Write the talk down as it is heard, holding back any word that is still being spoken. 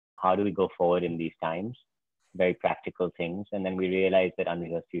how do we go forward in these times, very practical things. And then we realized that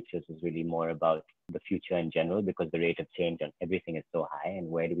Unrehearsed Futures is really more about the future in general, because the rate of change on everything is so high, and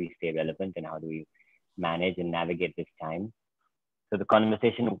where do we stay relevant and how do we manage and navigate this time. So the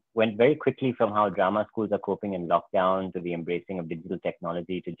conversation went very quickly from how drama schools are coping in lockdown to the embracing of digital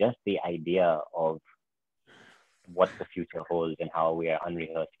technology to just the idea of what the future holds and how we are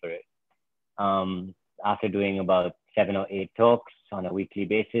unrehearsed for it. After doing about 7 or 8 talks on a weekly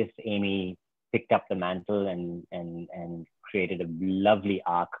basis, Amy picked up the mantle and created a lovely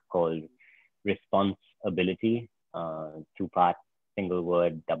arc called Responsibility, 2-part, single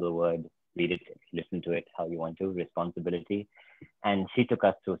word, double word, read it, listen to it how you want to, Responsibility. And she took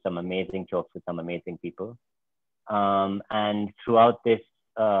us through some amazing talks with some amazing people. And throughout this,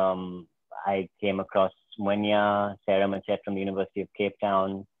 I came across Mwenya, Sarah Machet from the University of Cape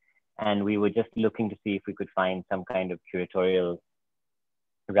Town, and we were just looking to see if we could find some kind of curatorial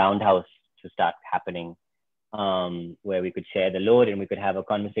roundhouse to start happening, where we could share the load and we could have a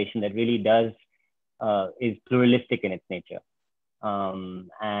conversation that really is pluralistic in its nature.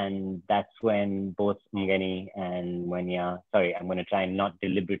 And that's when both Mbongeni and Mwenya, sorry, I'm going to try and not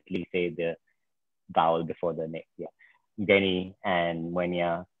deliberately say the vowel before the name. Yeah, Mbongeni and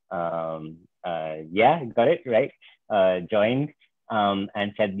Mwenya, yeah, got it right, joined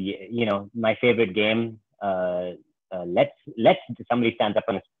and said, you know, my favorite game, let's, somebody stands up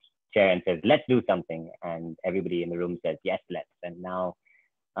on a chair and says, let's do something. And everybody in the room says, yes, let's. And now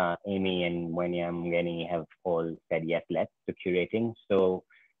Amy and Mwenya and Mbongeni have all said, yes, let's, to curating. So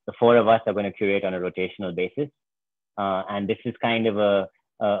the 4 of us are going to curate on a rotational basis. And this is kind of a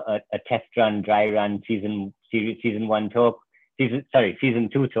test run, dry run, season 1 talk, season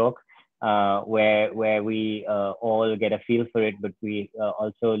 2 talk, where we all get a feel for it, but we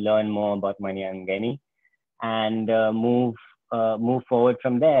also learn more about Mwenya and Mbongeni and move forward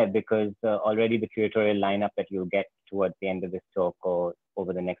from there, because already the curatorial lineup that you'll get towards the end of this talk or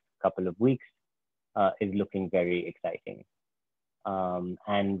over the next couple of weeks is looking very exciting.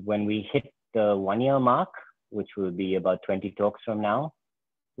 And when we hit the 1-year mark, which will be about 20 talks from now,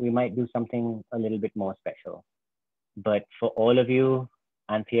 we might do something a little bit more special. But for all of you,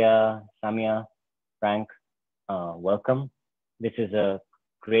 Anthea, Samia, Frank, welcome. This is a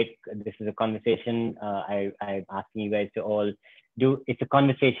conversation. I'm asking you guys to all do, it's a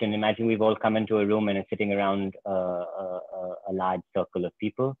conversation. Imagine we've all come into a room and are sitting around a large circle of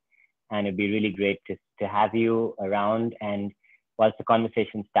people. And it'd be really great to have you around. And once the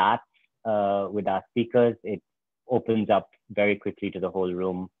conversation starts with our speakers, it opens up very quickly to the whole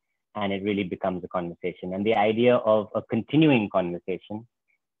room, and it really becomes a conversation. And the idea of a continuing conversation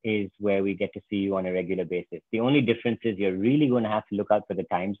is where we get to see you on a regular basis. The only difference is you're really going to have to look out for the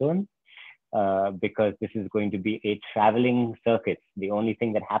time zone, because this is going to be a traveling circuit. The only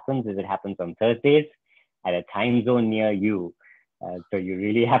thing that happens is it happens on Thursdays at a time zone near you. So you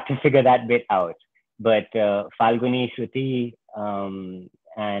really have to figure that bit out. But Falguni, Shruti,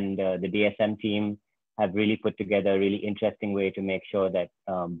 and the DSM team have really put together a really interesting way to make sure that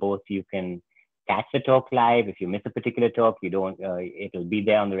both you can catch the talk live. If you miss a particular talk, you don't, it'll be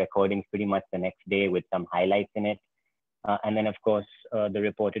there on the recordings pretty much the next day with some highlights in it. And then of course, the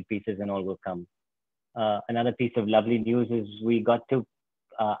reported pieces and all will come. Another piece of lovely news is we got to,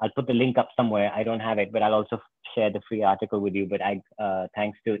 I'll put the link up somewhere. I don't have it, but I'll also share the free article with you. But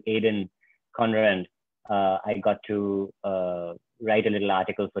thanks to Aidan Conrad, I got to write a little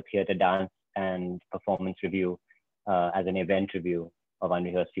article for Theatre, Dance and Performance Review as an event review of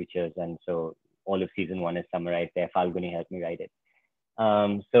Unrehearsed Futures. And so all of season 1 is summarized there. Falguni helped me write it.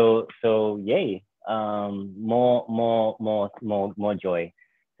 So yay, more joy.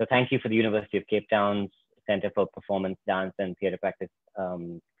 So thank you for the University of Cape Town's Center for Performance, Dance and Theatre Practice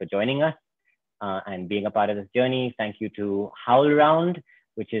for joining us and being a part of this journey. Thank you to HowlRound,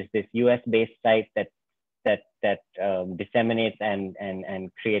 which is this US-based site that disseminates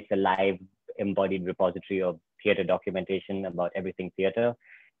and creates a live embodied repository of theatre documentation about everything theatre.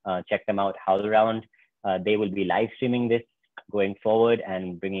 Check them out, HowlRound. They will be live streaming this going forward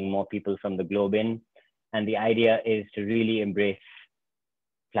and bringing more people from the globe in. And the idea is to really embrace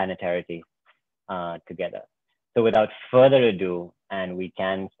planetarity together. So without further ado, and we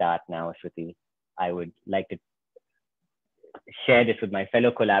can start now, Shruti, I would like to share this with my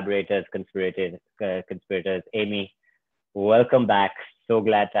fellow collaborators, conspirators. Amy, welcome back. So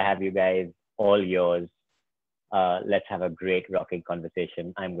glad to have you guys, all yours. Let's have a great rocking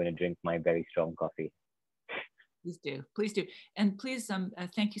conversation. I'm going to drink my very strong coffee. Please do, please do. And please,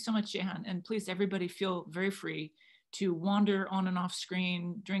 thank you so much, Jehan. And please, everybody feel very free to wander on and off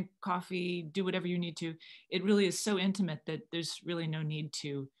screen, drink coffee, do whatever you need to. It really is so intimate that there's really no need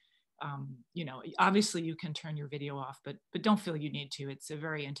to you know, obviously you can turn your video off, but don't feel you need to. It's a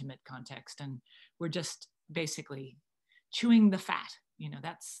very intimate context, and we're just basically chewing the fat. You know,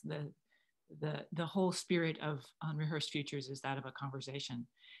 that's the whole spirit of Unrehearsed Futures, is that of a conversation.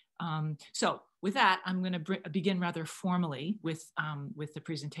 So with that, I'm going to begin rather formally with the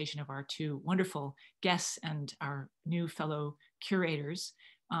presentation of our two wonderful guests and our new fellow curators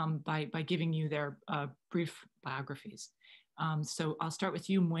by giving you their brief biographies. So I'll start with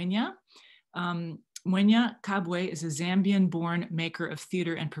you, Mwenya. Mwenya Kabwe is a Zambian-born maker of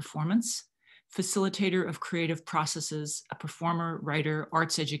theater and performance, facilitator of creative processes, a performer, writer,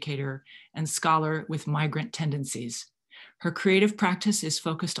 arts educator, and scholar with migrant tendencies. Her creative practice is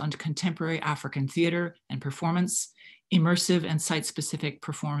focused on contemporary African theater and performance, immersive and site-specific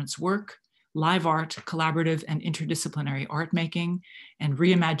performance work, live art, collaborative and interdisciplinary art making, and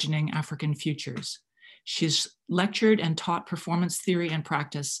reimagining African futures. She's lectured and taught performance theory and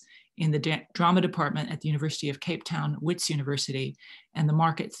practice in the drama department at the University of Cape Town, Wits University, and the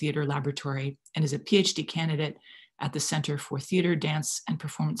Market Theatre Laboratory, and is a PhD candidate at the Center for Theater, Dance, and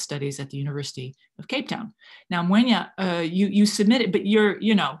Performance Studies at the University of Cape Town. Now, Mwenya, you submitted, but you're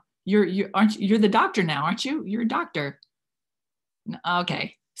the doctor now, aren't you? You're a doctor.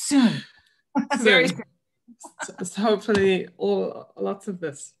 Okay, soon. Very soon. So hopefully lots of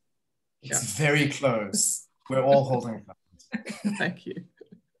this. It's very close. We're all holding hands. Thank you.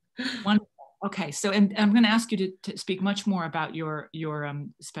 Wonderful. Okay, so and I'm going to ask you to speak much more about your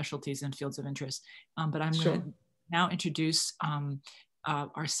specialties and fields of interest, but I'm going to now introduce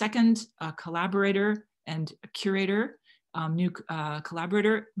our second collaborator and curator, new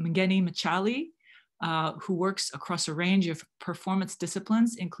collaborator, Mbongeni Mtshali, who works across a range of performance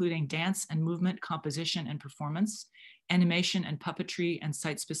disciplines, including dance and movement, composition and performance, animation and puppetry, and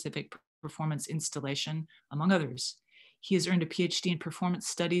site-specific performance installation, among others. He has earned a PhD in performance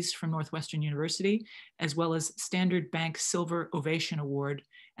studies from Northwestern University, as well as Standard Bank Silver Ovation Award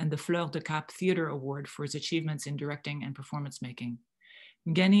and the Fleur de Cap Theater Award for his achievements in directing and performance making.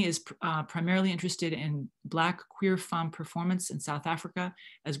 Mbongeni is primarily interested in Black queer femme performance in South Africa,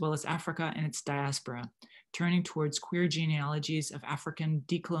 as well as Africa and its diaspora, turning towards queer genealogies of African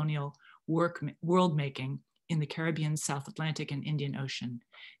decolonial world making in the Caribbean, South Atlantic, and Indian Ocean.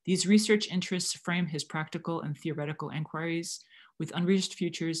 These research interests frame his practical and theoretical inquiries, with Unrehearsed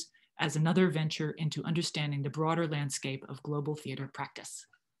Futures as another venture into understanding the broader landscape of global theater practice.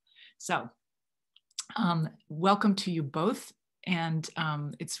 So, welcome to you both. And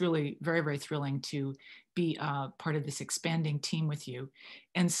it's really very, very thrilling to be part of this expanding team with you.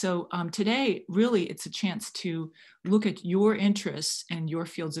 And so today, really, it's a chance to look at your interests and your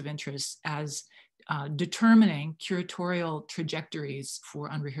fields of interest as determining curatorial trajectories for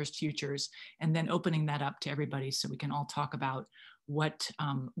Unrehearsed Futures, and then opening that up to everybody so we can all talk about what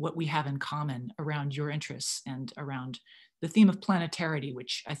we have in common around your interests and around the theme of planetarity,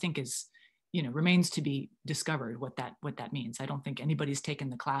 which I think is, you know, remains to be discovered what that means. I don't think anybody's taken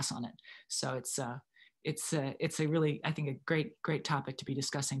the class on it. So it's a really, I think, a great topic to be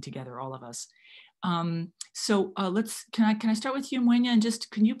discussing together, all of us. So can I start with you, Mwenya, and just,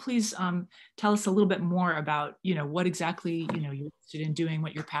 can you please tell us a little bit more about, you know, what exactly, you know, you're interested in doing,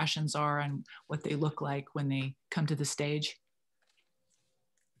 what your passions are, and what they look like when they come to the stage?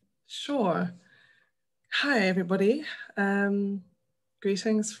 Sure. Hi, everybody.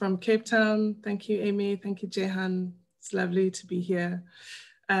 Greetings from Cape Town. Thank you, Amy. Thank you, Jehan. It's lovely to be here.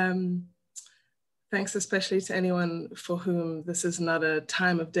 Thanks especially to anyone for whom this is not a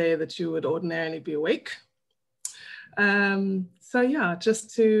time of day that you would ordinarily be awake. So yeah,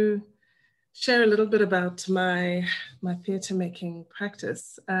 just to share a little bit about my theatre making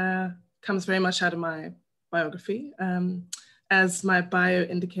practice, comes very much out of my biography. As my bio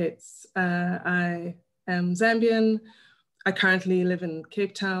indicates, I am Zambian. I currently live in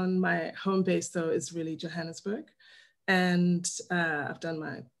Cape Town. My home base though is really Johannesburg. And I've done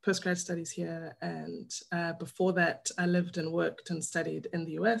my postgrad studies here. And before that, I lived and worked and studied in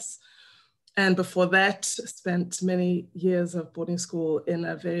the US. And before that, spent many years of boarding school in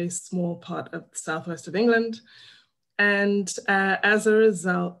a very small part of the southwest of England. And as a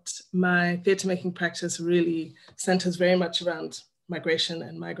result, my theatre making practice really centers very much around migration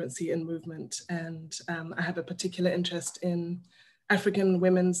and migrancy and movement. And I have a particular interest in African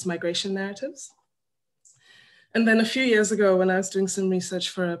women's migration narratives. And then a few years ago, when I was doing some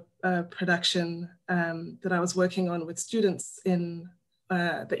research for a production that I was working on with students in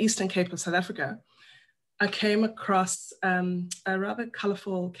the Eastern Cape of South Africa, I came across a rather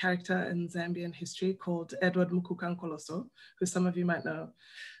colorful character in Zambian history called Edward Mukukankoloso, who some of you might know,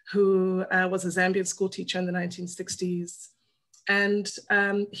 who was a Zambian school teacher in the 1960s And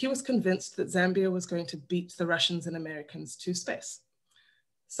he was convinced that Zambia was going to beat the Russians and Americans to space.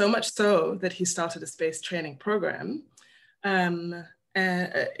 So much so that he started a space training program,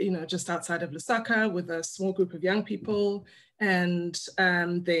 just outside of Lusaka with a small group of young people. And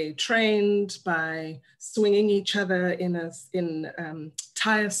they trained by swinging each other in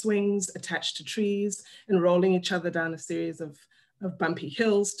tire swings attached to trees and rolling each other down a series of bumpy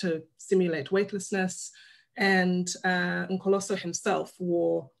hills to simulate weightlessness. And Nkoloso himself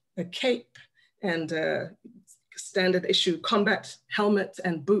wore a cape and a standard issue combat helmet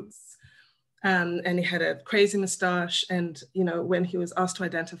and boots. And he had a crazy mustache. And when he was asked to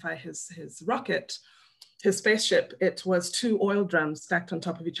identify his rocket, his spaceship, it was 2 oil drums stacked on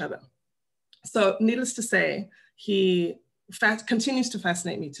top of each other. So needless to say, he continues to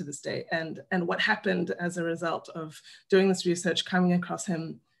fascinate me to this day. And what happened as a result of doing this research, coming across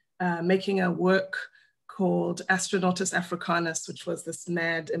him, making a work called Astronautus Africanus, which was this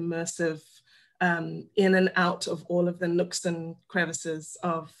mad, immersive, in and out of all of the nooks and crevices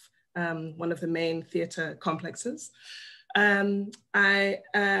of one of the main theater complexes. I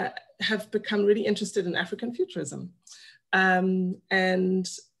have become really interested in African futurism, and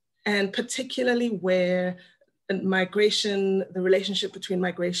particularly where migration, the relationship between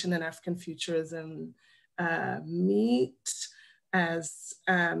migration and African futurism meet as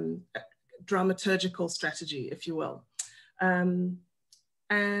dramaturgical strategy, if you will.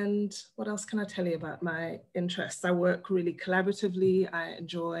 And what else can I tell you about my interests? I work really collaboratively. I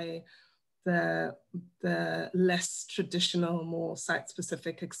enjoy the less traditional, more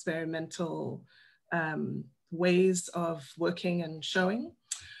site-specific experimental ways of working and showing.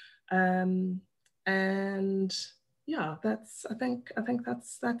 And yeah, I think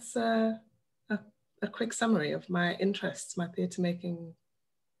that's a quick summary of my interests, my theatre making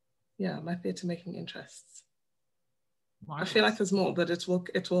interests. Marvelous. I feel like there's more, but it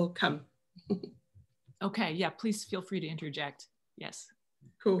will come. Okay, yeah, please feel free to interject. Yes.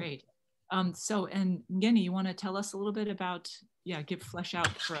 Cool. Great. So, and Mbongeni, you want to tell us a little bit about, flesh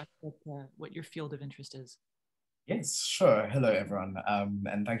out for us what your field of interest is? Yes, sure. Hello, everyone,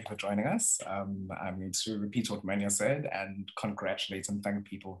 and thank you for joining us. I'm going to repeat what Mwenya said and congratulate and thank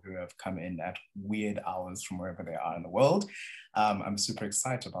people who have come in at weird hours from wherever they are in the world. I'm super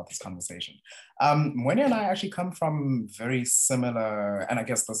excited about this conversation. Mwenya and I actually come from very similar, and I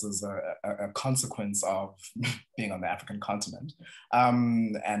guess this is a consequence of being on the African continent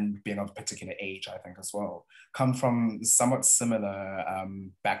and being of a particular age, I think, as well. Come from somewhat similar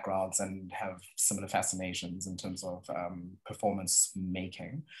backgrounds and have similar fascinations in terms of performance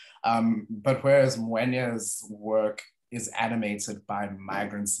making. But whereas Mwenya's work is animated by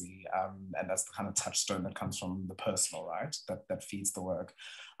migrancy, and that's the kind of touchstone that comes from the personal, right? That feeds the work.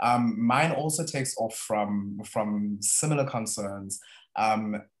 Mine also takes off from similar concerns,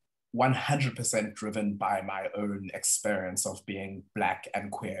 100% driven by my own experience of being Black and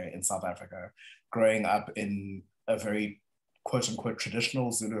queer in South Africa, growing up in a very quote unquote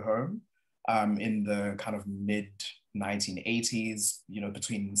traditional Zulu home in the kind of mid 1980s,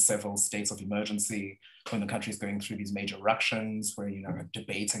 between several states of emergency, when the country is going through these major ructions, where,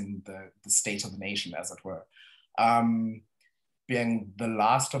 debating the state of the nation, as it were. Being the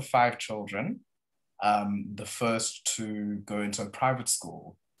last of 5 children, the first to go into a private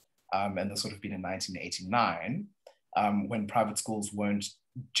school, and this would have been in 1989, when private schools weren't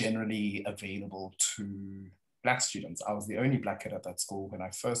generally available to Black students. I was the only Black kid at that school when I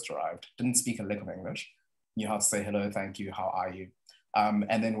first arrived, didn't speak a lick of English, knew how to say hello, thank you, how are you?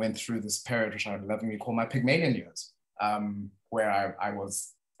 And then went through this period, which I lovingly call my Pygmalion years, where I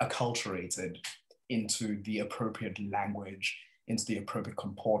was acculturated into the appropriate language, into the appropriate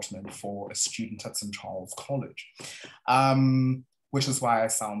comportment for a student at St. Charles College. Which is why I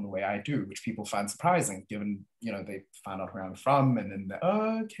sound the way I do, which people find surprising, given, they find out where I'm from, and then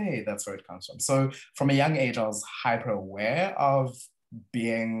okay, that's where it comes from. So from a young age, I was hyper aware of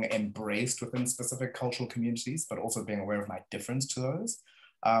being embraced within specific cultural communities, but also being aware of my difference to those.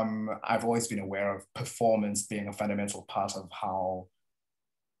 I've always been aware of performance being a fundamental part of how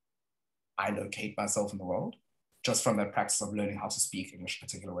I locate myself in the world, just from that practice of learning how to speak English a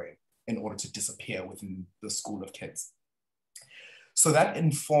particular way in order to disappear within the school of kids. So that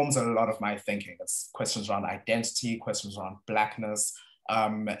informs a lot of my thinking. It's questions around identity, questions around Blackness,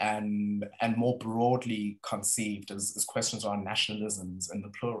 and more broadly conceived as questions around nationalisms in the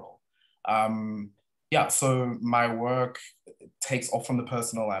plural. So my work takes off from the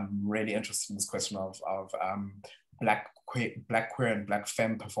personal. I'm really interested in this question of Black queer and Black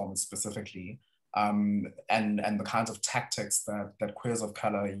femme performance specifically, and the kinds of tactics that queers of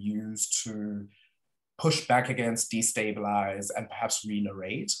color use to push back against, destabilize, and perhaps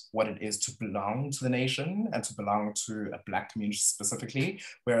re-narrate what it is to belong to the nation and to belong to a Black community specifically,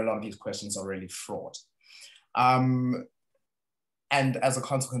 where a lot of these questions are really fraught. And as a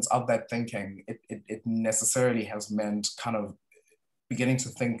consequence of that thinking, it necessarily has meant kind of beginning to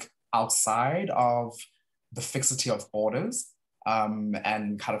think outside of the fixity of borders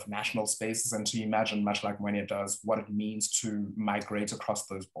and kind of national spaces, and to imagine, much like Mwenya does, what it means to migrate across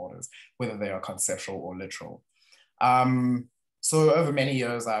those borders, whether they are conceptual or literal. So over many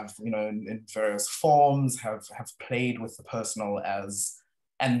years, I've, in various forms, have played with the personal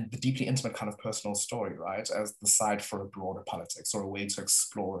and the deeply intimate kind of personal story, right, as the site for a broader politics, or a way to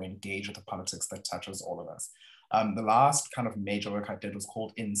explore and engage with the politics that touches all of us. The last kind of major work I did was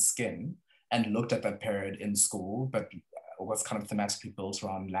called In Skin, and looked at that period in school, but was kind of thematically built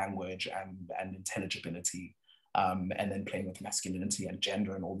around language and intelligibility, and then playing with masculinity and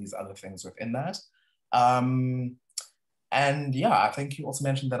gender and all these other things within that. And yeah, I think you also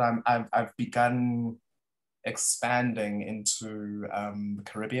mentioned that I've begun expanding into the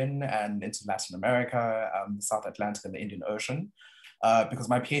Caribbean and into Latin America, the South Atlantic and the Indian Ocean, because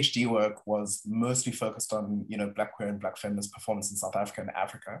my PhD work was mostly focused on, Black queer and Black feminist performance in South Africa and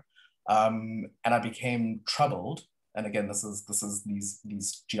Africa. And I became troubled, and again, this is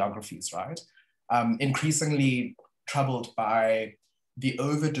these geographies, right? Increasingly troubled by the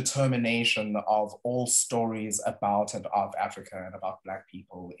over-determination of all stories about and of Africa and about Black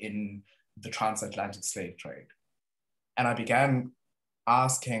people in the transatlantic slave trade. And I began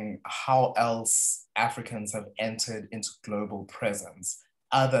asking how else Africans have entered into global presence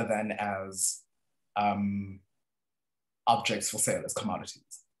other than as objects for sale, as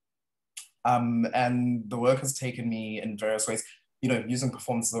commodities. And the work has taken me in various ways, using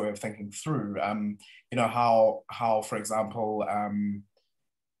performance as a way of thinking through, how, for example,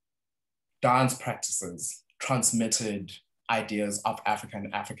 dance practices transmitted ideas of Africa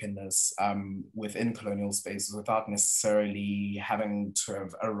and Africanness within colonial spaces without necessarily having to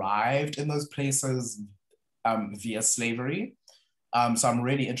have arrived in those places via slavery. So I'm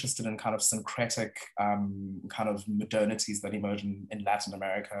really interested in kind of syncretic kind of modernities that emerge in Latin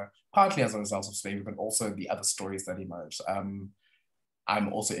America, partly as a result of slavery, but also the other stories that emerge.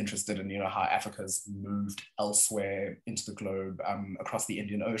 I'm also interested in, how Africa's moved elsewhere into the globe across the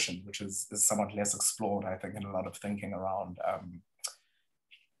Indian Ocean, which is somewhat less explored, I think, in a lot of thinking around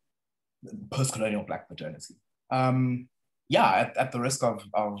post-colonial Black modernity. Yeah, at the risk of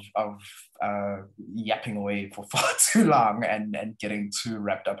yapping away for far too long and getting too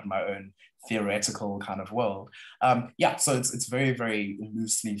wrapped up in my own theoretical kind of world. Yeah, so it's very, very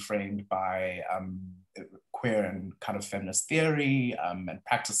loosely framed by queer and kind of feminist theory and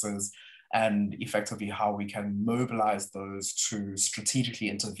practices, and effectively how we can mobilize those to strategically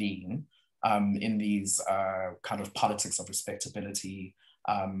intervene in these kind of politics of respectability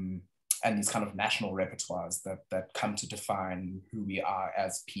and these kind of national repertoires that come to define who we are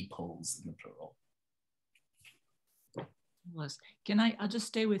as peoples in the plural. I'll just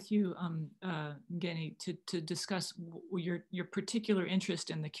stay with you, Mbongeni, to discuss your particular interest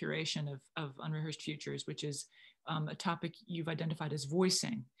in the curation of Unrehearsed Futures, which is a topic you've identified as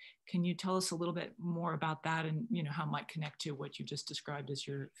voicing. Can you tell us a little bit more about that, and how it might connect to what you just described as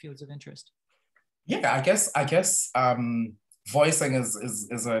your fields of interest? Yeah, I guess voicing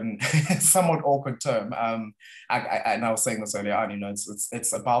is a somewhat awkward term. And I was saying this earlier on,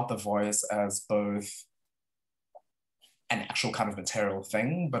 it's about the voice as both an actual kind of material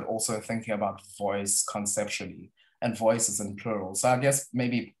thing, but also thinking about voice conceptually, and voice is in plural. So I guess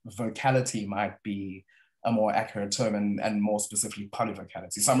maybe vocality might be a more accurate term, and more specifically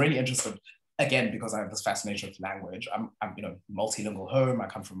polyvocality. So I'm really interested, again, because I have this fascination with language. I'm multilingual home, I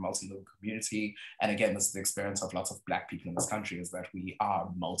come from a multilingual community. And again, this is the experience of lots of Black people in this country, is that we are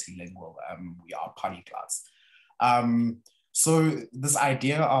multilingual, we are polyglots. So this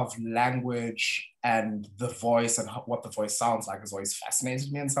idea of language and the voice and what the voice sounds like has always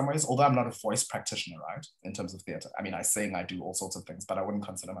fascinated me in some ways, although I'm not a voice practitioner, right, in terms of theater. I mean, I sing, I do all sorts of things, but I wouldn't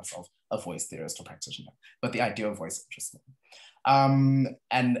consider myself a voice theorist or practitioner. But the idea of voice interests me. And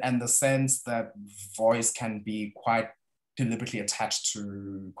the sense that voice can be quite deliberately attached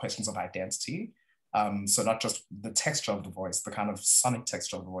to questions of identity. So not just the texture of the voice, the kind of sonic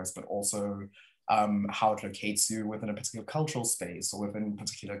texture of the voice, but also how it locates you within a particular cultural space or within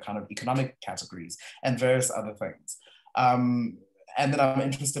particular kind of economic categories and various other things. And then I'm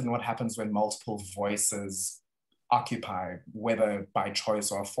interested in what happens when multiple voices occupy, whether by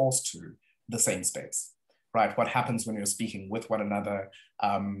choice or forced to, the same space, right? What happens when you're speaking with one another,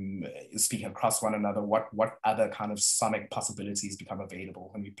 speaking across one another, what other kind of sonic possibilities become available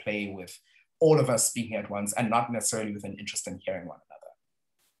when we play with all of us speaking at once and not necessarily with an interest in hearing one another,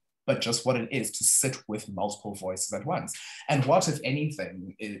 but just what it is to sit with multiple voices at once. And what, if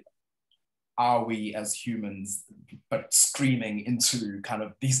anything, are we as humans, but streaming into kind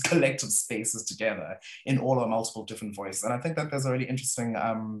of these collective spaces together in all our multiple different voices? And I think that there's a really interesting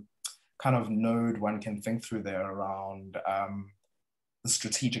kind of node one can think through there around the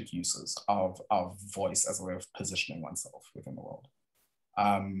strategic uses of voice as a way of positioning oneself within the world.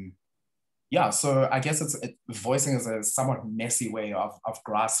 Yeah, so I guess voicing is a somewhat messy way of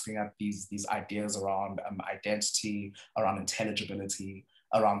grasping at these ideas around identity, around intelligibility,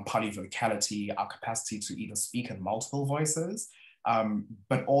 around polyvocality, our capacity to either speak in multiple voices,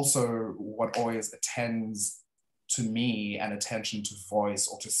 but also what always attends to me and attention to voice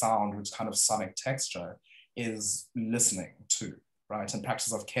or to sound, which kind of sonic texture, is listening to, right? And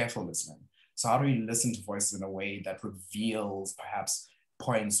practice of careful listening. So how do we listen to voices in a way that reveals perhaps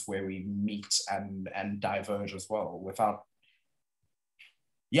points where we meet and diverge as well, without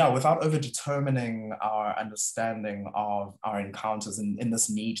over-determining our understanding of our encounters in this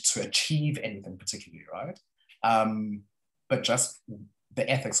need to achieve anything particularly, right? But just the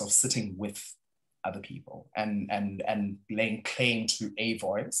ethics of sitting with other people and laying claim to a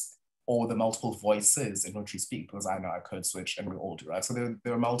voice or the multiple voices in which we speak, because I know I code switch and we all do, right? So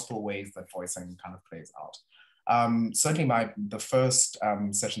there are multiple ways that voicing kind of plays out. Certainly the first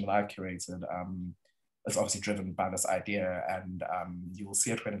session that I've curated is obviously driven by this idea, and you will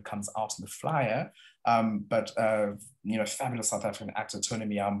see it when it comes out in the flyer. But fabulous South African actor Tony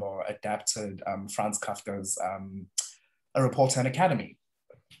Miyambo adapted Franz Kafka's A Report to an Academy.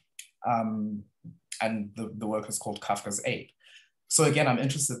 And the work is called Kafka's Ape. So again, I'm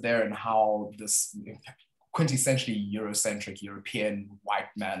interested there in how this quintessentially Eurocentric European white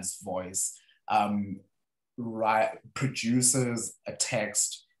man's voice produces a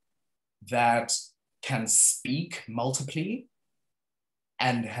text that can speak multiply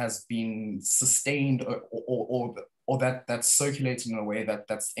and has been sustained or that's circulated in a way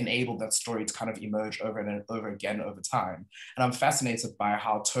that's enabled that story to kind of emerge over and over again over time. And I'm fascinated by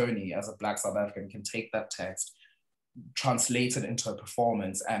how Tony, as a Black South African, can take that text, translate it into a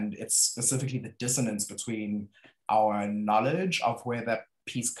performance, and it's specifically the dissonance between our knowledge of where that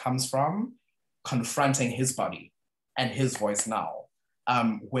piece comes from, confronting his body and his voice now,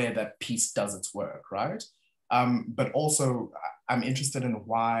 where that piece does its work, right? But also, I'm interested in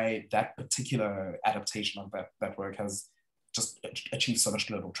why that particular adaptation of that work has just achieved so much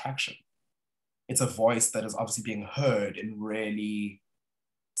global traction. It's a voice that is obviously being heard in really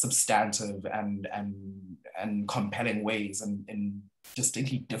substantive and compelling ways and in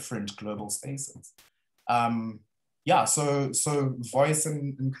distinctly different global spaces. So voice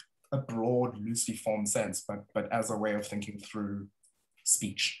in a broad, loosely formed sense, but as a way of thinking through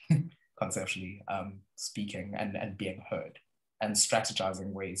speech, conceptually, speaking and being heard, and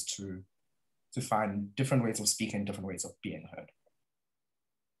strategizing ways to find different ways of speaking, different ways of being heard.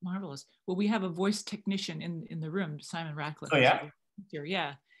 Marvelous. Well, we have a voice technician in the room, Simon Radcliffe. Oh yeah? Here,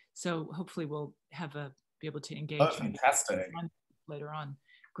 yeah. So hopefully we'll be able to engage. Oh, fantastic. Later on.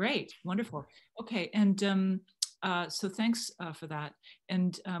 Great, wonderful. Okay, and so thanks for that.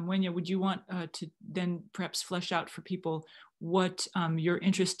 And Mwenya, would you want to then perhaps flesh out for people what your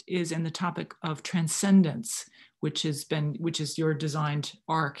interest is in the topic of transcendence, which is your designed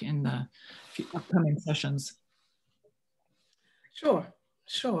arc in the upcoming sessions? Sure.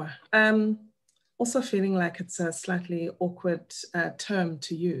 Also feeling like it's a slightly awkward term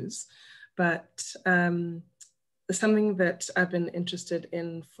to use, but something that I've been interested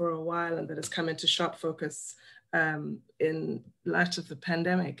in for a while and that has come into sharp focus in light of the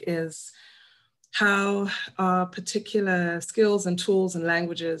pandemic is how our particular skills and tools and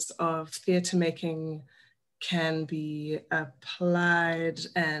languages of theatre making can be applied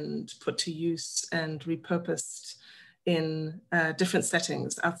and put to use and repurposed in different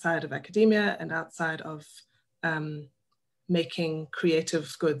settings outside of academia and outside of making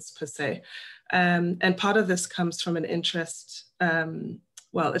creative goods per se. And part of this comes from an interest,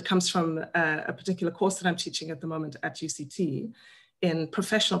 it comes from a particular course that I'm teaching at the moment at UCT in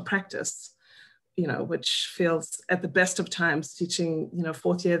professional practice, which feels at the best of times teaching,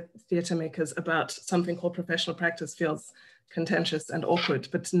 fourth-year theatre makers about something called professional practice feels contentious and awkward.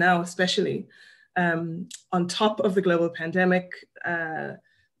 But now especially, on top of the global pandemic, South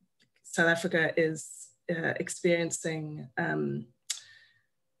Africa is experiencing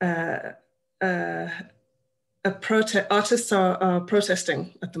artists are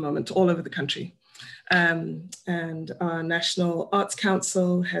protesting at the moment all over the country. And our National Arts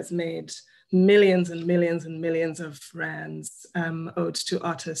Council has made millions and millions and millions of rands owed to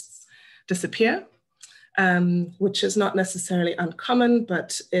artists disappear, which is not necessarily uncommon, but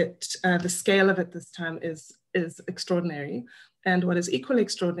the scale of it this time is extraordinary. And what is equally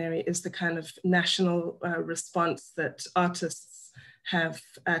extraordinary is the kind of national response that artists have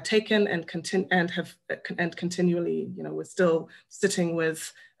taken and continually, we're still sitting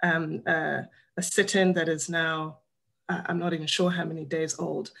with a sit-in that is now, I'm not even sure how many days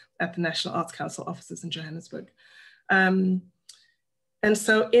old, at the National Arts Council offices in Johannesburg. And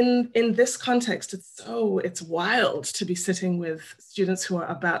so in this context, it's wild to be sitting with students who are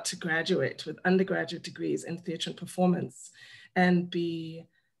about to graduate with undergraduate degrees in theatre and performance and be,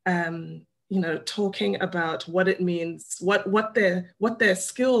 talking about what it means, what their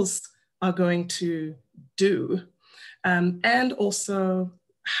skills are going to do, and also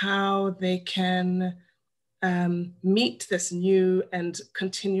how they can meet this new and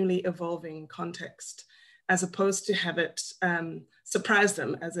continually evolving context, as opposed to have it surprise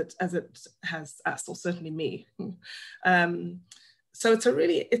them as it has us, or certainly me. So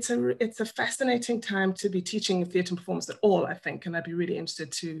it's a fascinating time to be teaching theatre and performance at all, I think, and I'd be really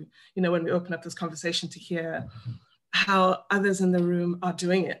interested to, when we open up this conversation, to hear how others in the room are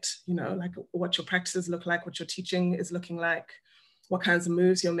doing it, like what your practices look like, what your teaching is looking like, what kinds of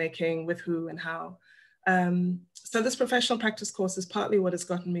moves you're making, with who and how. So this professional practice course is partly what has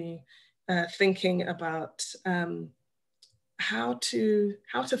gotten me thinking about how to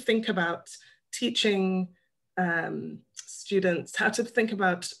think about teaching students, how to think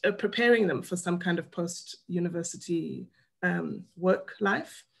about preparing them for some kind of post-university work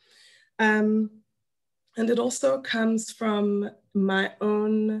life. And it also comes from my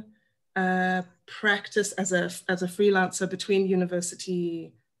own practice as a freelancer between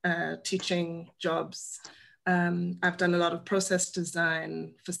university teaching jobs. I've done a lot of process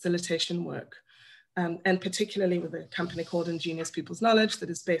design, facilitation work, and particularly with a company called Ingenious People's Knowledge that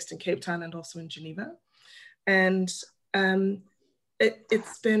is based in Cape Town and also in Geneva. And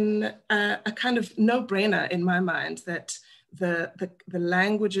it's been a kind of no-brainer in my mind that the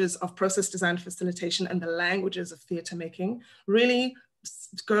languages of process design facilitation and the languages of theatre making really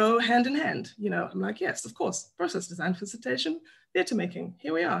go hand in hand. I'm like, yes, of course, process design facilitation, theatre making,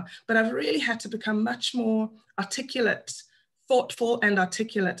 here we are. But I've really had to become much more articulate, thoughtful and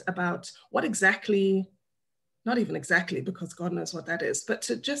articulate about what exactly, not even exactly, because God knows what that is, but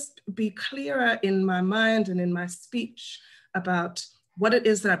to just be clearer in my mind and in my speech about what it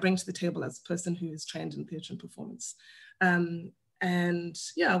is that I bring to the table as a person who is trained in theatre and performance. And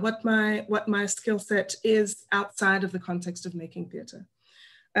yeah, what my skill set is outside of the context of making theatre.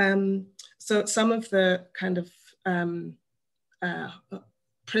 So some of the kind of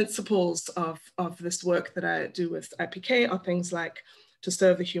principles of this work that I do with IPK are things like to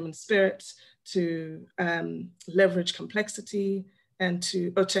serve the human spirit, to leverage complexity, and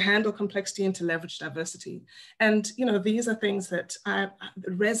to handle complexity and to leverage diversity. And these are things that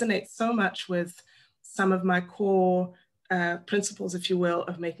resonate so much with some of my core principles, if you will,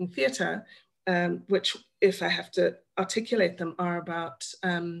 of making theatre, which, if I have to articulate them, are about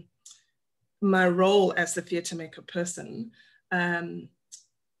my role as the theatre maker person,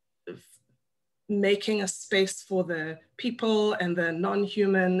 making a space for the people and the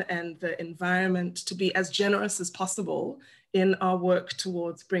non-human and the environment to be as generous as possible in our work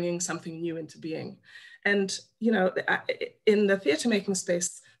towards bringing something new into being. And, in the theatre making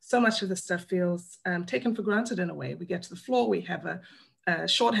space, so much of this stuff feels taken for granted in a way. We get to the floor, we have a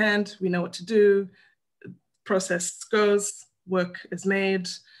shorthand, we know what to do, process goes, work is made.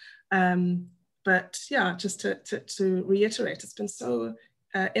 But yeah, just to reiterate, it's been so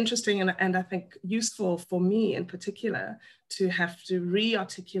interesting and I think useful for me in particular to have to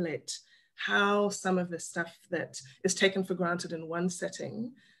re-articulate how some of this stuff that is taken for granted in one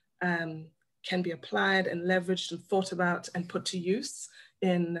setting can be applied and leveraged and thought about and put to use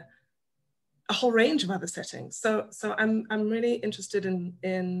in a whole range of other settings. So I'm really interested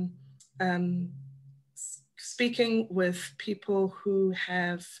in speaking with people who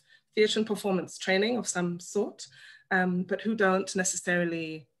have theatre and performance training of some sort, but who don't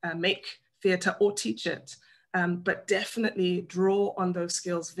necessarily make theatre or teach it, but definitely draw on those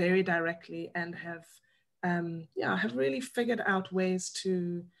skills very directly and have really figured out ways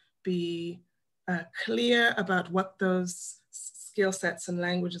to be clear about what those skill sets and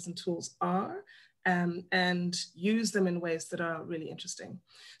languages and tools are, and use them in ways that are really interesting.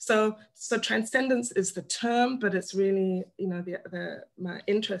 So transcendence is the term, but it's really, my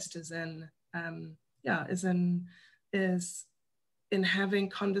interest is in having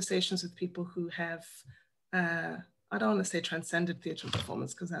conversations with people who have I don't want to say transcended theatre and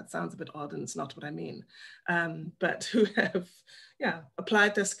performance because that sounds a bit odd and it's not what I mean, but who have,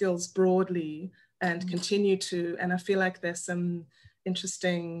 applied their skills broadly and continue to, and I feel like there's some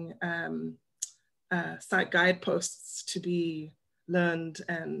interesting site guideposts to be learned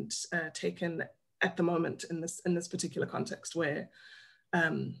and taken at the moment in this particular context where,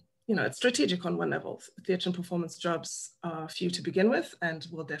 it's strategic on one level. Theatre and performance jobs are few to begin with and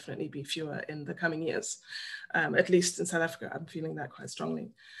will definitely be fewer in the coming years. At least in South Africa, I'm feeling that quite strongly.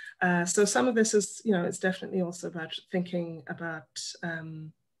 So some of this is, it's definitely also about thinking about,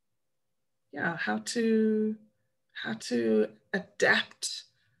 how to adapt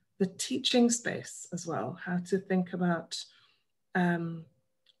the teaching space as well, how to think about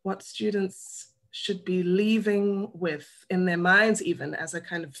what students should be leaving with in their minds, even as a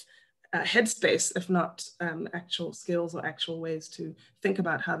kind of headspace, if not actual skills or actual ways to think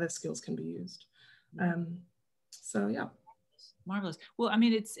about how their skills can be used. So yeah. Marvelous. Well, I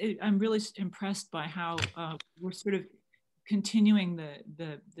mean, I'm really impressed by how we're sort of continuing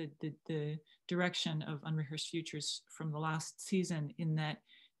the direction of Unrehearsed Futures from the last season, in that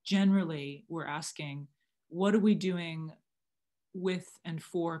generally we're asking, what are we doing with and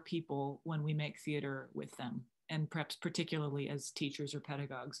for people when we make theater with them, and perhaps particularly as teachers or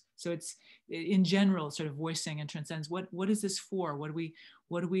pedagogues. So it's in general sort of voicing and transcendence. What is this for? What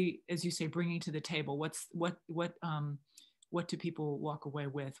do we, as you say, bringing to the table? What do people walk away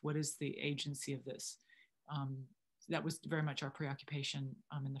with? What is the agency of this? That was very much our preoccupation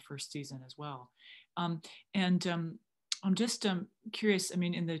in the first season as well. I'm just curious, I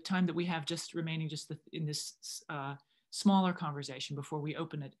mean, in the time that we have just remaining in this smaller conversation before we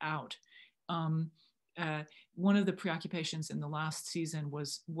open it out, one of the preoccupations in the last season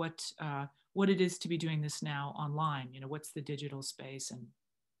was what it is to be doing this now online. What's the digital space,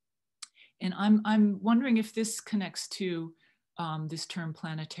 and I'm wondering if this connects to this term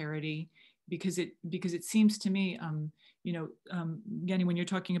planetarity, because it seems to me, Mbongeni, when you're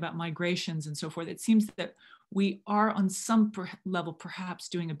talking about migrations and so forth, it seems that we are on some level perhaps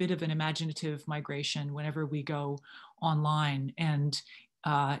doing a bit of an imaginative migration whenever we go online and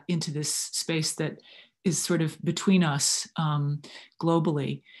into this space that is sort of between us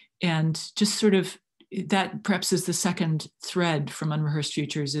globally. And just sort of that perhaps is the second thread from Unrehearsed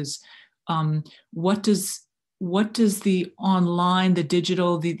Futures is what does the online, the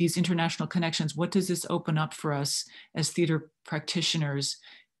digital, these international connections, what does this open up for us as theater practitioners?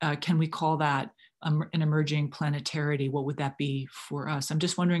 Can we call that an emerging planetarity? What would that be for us? I'm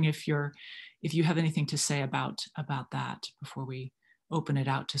just wondering if you have anything to say about that before we open it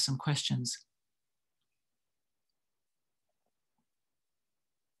out to some questions.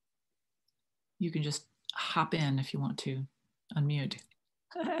 You can just hop in if you want to unmute.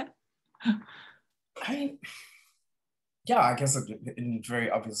 I guess in very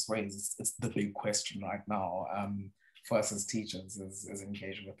obvious ways, it's the big question right now for us as teachers is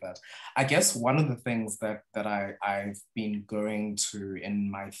engaging with that. I guess one of the things that I've been going to in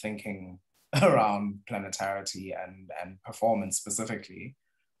my thinking around planetarity and performance specifically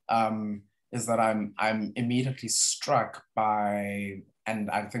is that I'm immediately struck by,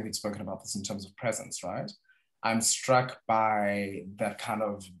 and I think we've spoken about this in terms of presence, right? I'm struck by that kind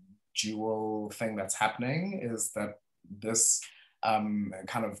of dual thing that's happening, is that this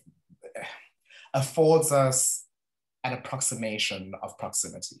kind of affords us an approximation of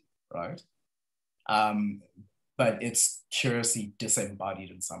proximity, right? But it's curiously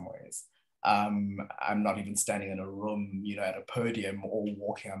disembodied in some ways. I'm not even standing in a room, at a podium or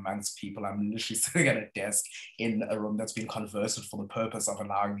walking amongst people. I'm literally sitting at a desk in a room that's been converted for the purpose of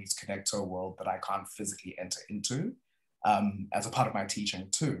allowing me to connect to a world that I can't physically enter into as a part of my teaching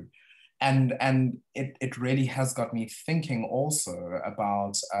too. And it really has got me thinking also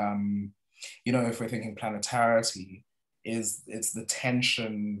about, if we're thinking planetarity, it's the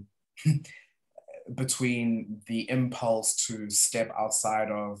tension between the impulse to step outside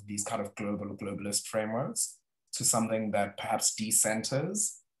of these kind of globalist frameworks to something that perhaps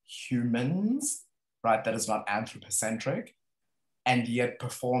decenters humans, right? That is not anthropocentric. And yet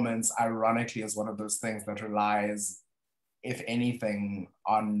performance, ironically, is one of those things that relies, if anything,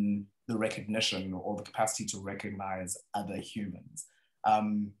 on the recognition or the capacity to recognize other humans.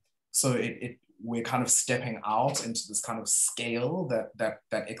 So we're kind of stepping out into this kind of scale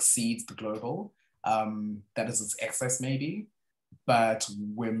that exceeds the global, that is its excess maybe, but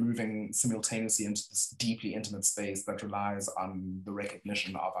we're moving simultaneously into this deeply intimate space that relies on the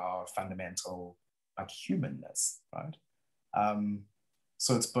recognition of our fundamental humanness, right?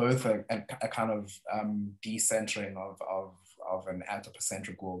 So it's both a kind of decentering of an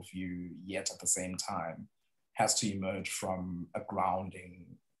anthropocentric worldview, yet at the same time has to emerge from a grounding,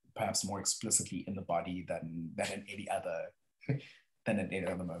 perhaps more explicitly in the body than in any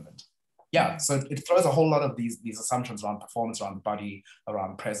other moment. Yeah, so it throws a whole lot of these assumptions around performance, around the body,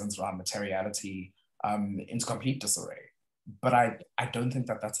 around presence, around materiality into complete disarray. But I don't think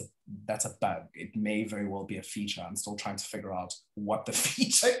that that's a bug. It may very well be a feature. I'm still trying to figure out what the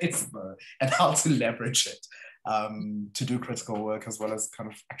feature is though, and how to leverage it to do critical work as well as kind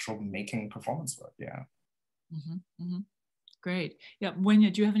of actual making performance work. Yeah. Mm-hmm, mm-hmm. Great. Yeah,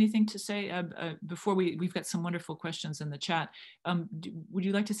 Mwenya, do you have anything to say before we've got some wonderful questions in the chat. Would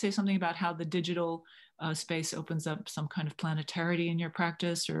you like to say something about how the digital space opens up some kind of planetarity in your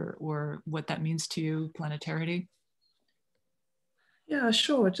practice, or what that means to you, planetarity? Yeah,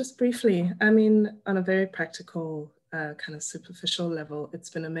 sure. Just briefly. I mean, on a very practical kind of superficial level,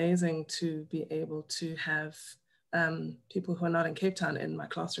 it's been amazing to be able to have people who are not in Cape Town in my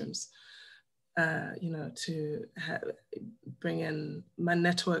classrooms. You know, to bring in my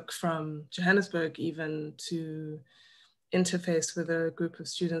network from Johannesburg, even to interface with a group of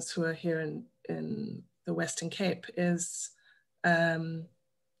students who are here in the Western Cape is,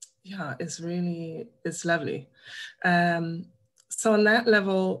 yeah, is lovely. So on that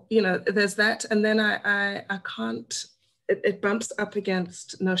level, you know, there's that, and then I can't, it bumps up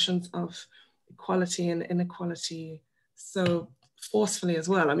against notions of equality and inequality so forcefully as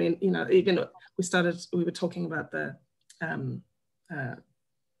well. I mean, you know, even we were talking about the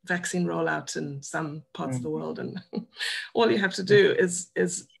vaccine rollout in some parts of the world, and all you have to do is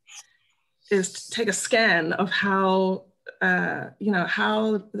take a scan of how you know,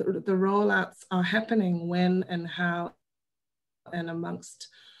 how the rollouts are happening, when and how, and amongst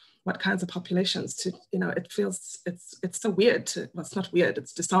what kinds of populations. To, you know, it feels it's so weird to, well, it's not weird,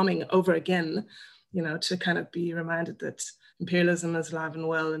 it's disarming over again, you know, to kind of be reminded that imperialism is alive and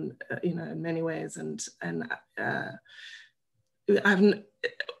well, and you know, in many ways, and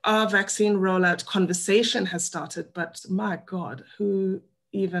our vaccine rollout conversation has started, but my God, who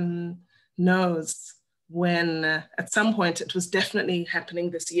even knows when at some point it was definitely happening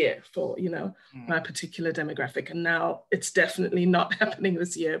this year for, you know, my particular demographic, and now it's definitely not happening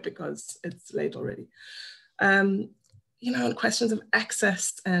this year because it's late already. You know, and questions of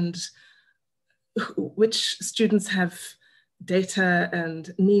access and which students have data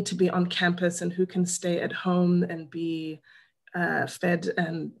and need to be on campus, and who can stay at home and be fed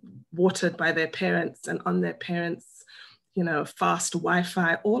and watered by their parents and on their parents, you know, fast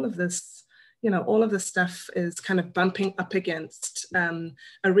Wi-Fi, all of this, you know, all of this stuff is kind of bumping up against a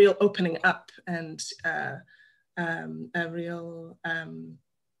real opening up, and a real,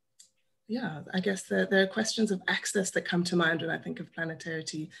 yeah, I guess there are questions of access that come to mind when I think of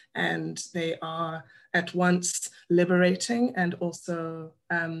planetarity, and they are at once liberating and also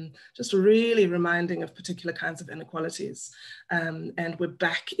just really reminding of particular kinds of inequalities. And we're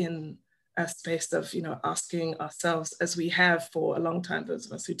back in a space of, you know, asking ourselves, as we have for a long time, those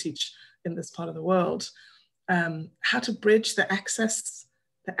of us who teach in this part of the world, how to bridge the access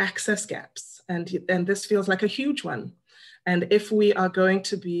gaps. And this feels like a huge one. And if we are going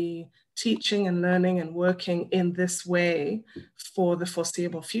to be teaching and learning and working in this way for the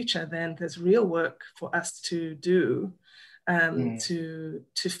foreseeable future, then there's real work for us to do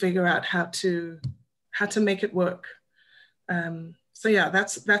to figure out how to make it work. So yeah,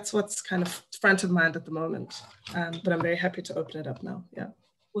 that's what's kind of front of mind at the moment. But I'm very happy to open it up now. Yeah.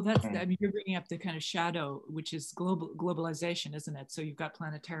 Well, that's, I mean, you're bringing up the kind of shadow, which is globalization, isn't it? So you've got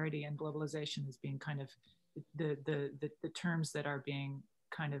planetarity and globalization as being kind of the terms that are being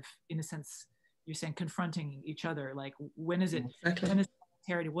kind of, in a sense, you're saying confronting each other. Like, when is it, exactly. When is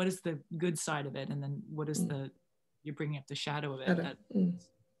planetarity? What is the good side of it? And then what is you're bringing up the shadow of it. That's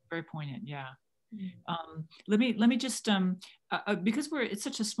very poignant, yeah. Let me just, because it's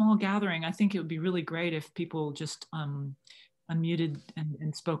such a small gathering, I think it would be really great if people just unmuted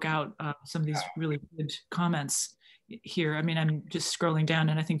and spoke out some of these really good comments here. I mean, I'm just scrolling down,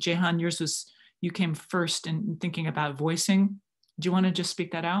 and I think Jehan, you came first in thinking about voicing. Do you want to just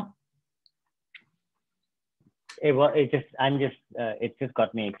speak that out? It just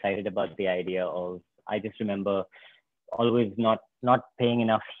got me excited about the idea of, I just remember always not paying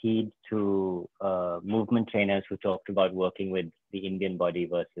enough heed to movement trainers who talked about working with the Indian body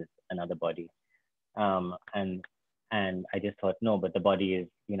versus another body. And I just thought, no, but the body is,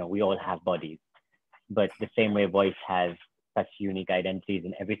 you know, we all have bodies, but the same way voice has such unique identities,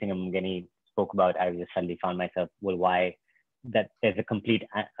 and everything Mbongeni spoke about, I just suddenly found myself, well, why that there's a complete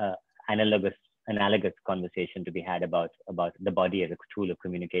analogous conversation to be had about the body as a tool of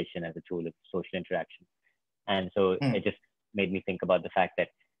communication, as a tool of social interaction. And so it just made me think about the fact that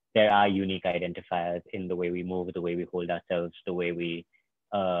there are unique identifiers in the way we move, the way we hold ourselves, the way we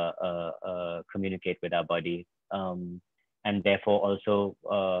communicate with our body, and therefore also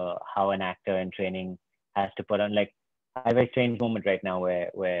how an actor in training has to put on, like, I have a strange moment right now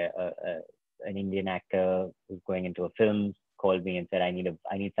where an Indian actor who's going into a film called me and said, I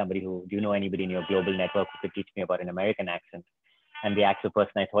need somebody do you know anybody in your global network who could teach me about an American accent? And the actual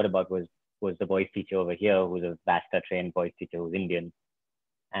person I thought about was the voice teacher over here, who's a VASTA trained voice teacher who's Indian.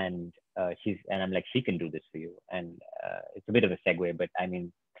 And I'm like, she can do this for you. And it's a bit of a segue, but I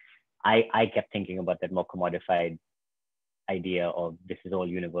mean, I kept thinking about that more commodified idea of this is all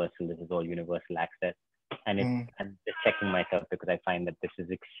universal access. And I'm just checking myself, because I find that this is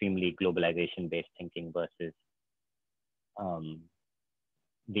extremely globalization-based thinking versus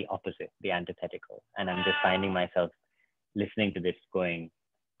the opposite, the antithetical. And I'm just finding myself listening to this going,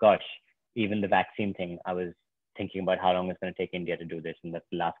 gosh, even the vaccine thing, I was thinking about how long it's going to take India to do this. And that's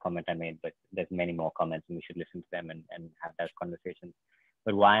the last comment I made, but there's many more comments and we should listen to them and have that conversation.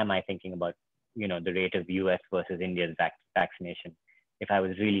 But why am I thinking about, you know, the rate of US versus India's vaccination? If I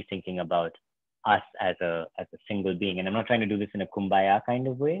was really thinking about us as a single being, and I'm not trying to do this in a kumbaya kind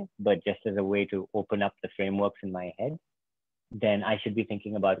of way, but just as a way to open up the frameworks in my head, then I should be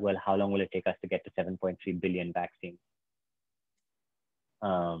thinking about, well, how long will it take us to get to 7.3 billion vaccines?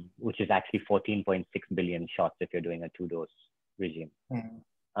 Which is actually 14.6 billion shots if you're doing a 2-dose regime.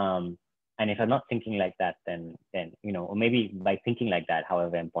 And if I'm not thinking like that, then you know, or maybe by thinking like that,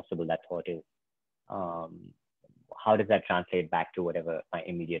 however impossible that thought is, how does that translate back to whatever my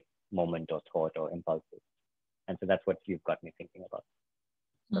immediate moment or thought or impulse is? And so that's what you've got me thinking about.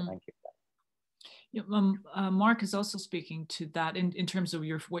 So thank you for that. Yeah, Mark is also speaking to that in terms of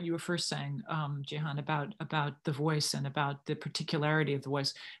what you were first saying, Jehan, about the voice and about the particularity of the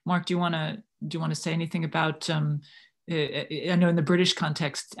voice. Mark, do you want to say anything about? I know in the British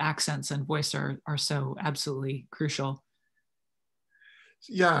context, accents and voice are so absolutely crucial.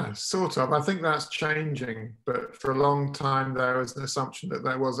 Yeah, sort of. I think that's changing, but for a long time there was an assumption that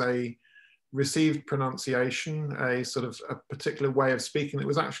there was a received pronunciation, a sort of a particular way of speaking that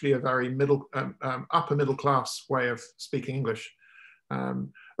was actually a very upper middle class way of speaking English.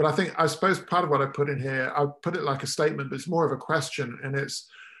 But I suppose part of what I put in here, I put it like a statement, but it's more of a question, and it's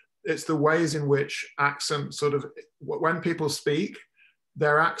the ways in which accent sort of, when people speak,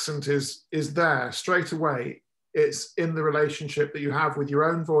 their accent is there straight away. It's in the relationship that you have with your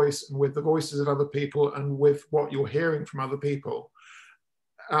own voice and with the voices of other people and with what you're hearing from other people.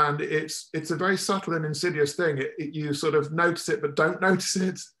 And it's a very subtle and insidious thing. You sort of notice it, but don't notice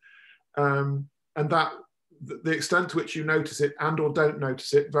it. And that the extent to which you notice it and or don't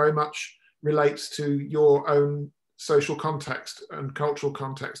notice it very much relates to your own social context and cultural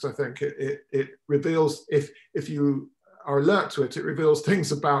context. I think it reveals, if you are alert to it, it reveals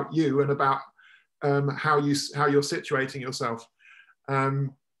things about you and about how you're situating yourself.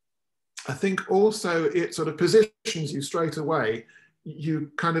 I think also it sort of positions you straight away.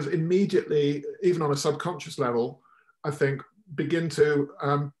 You kind of immediately, even on a subconscious level, I think, begin to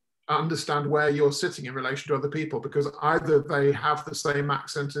understand where you're sitting in relation to other people, because either they have the same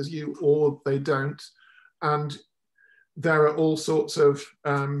accent as you or they don't. And there are all sorts of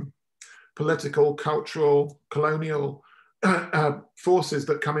political, cultural, colonial forces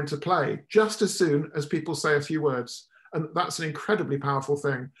that come into play just as soon as people say a few words. And that's an incredibly powerful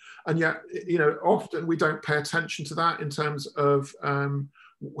thing. And yet, you know, often we don't pay attention to that in terms of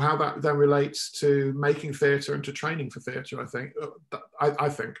how that then relates to making theatre and to training for theatre, I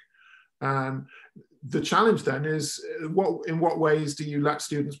think. The challenge then is, in what ways do you let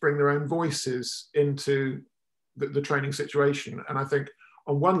students bring their own voices into the training situation? And I think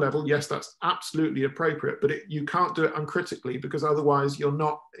on one level, yes, that's absolutely appropriate, but you can't do it uncritically, because otherwise you're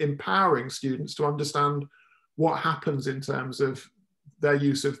not empowering students to understand what happens in terms of their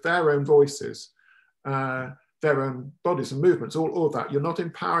use of their own voices, their own bodies and movements, all of that. You're not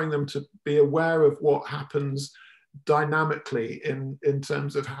empowering them to be aware of what happens dynamically in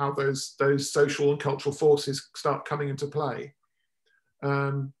terms of how those social and cultural forces start coming into play.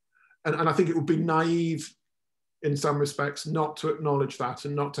 And I think it would be naive in some respects not to acknowledge that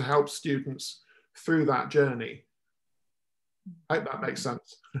and not to help students through that journey. I hope that makes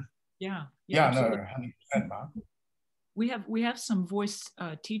sense. Yeah, no, 100%, Mark. We have some voice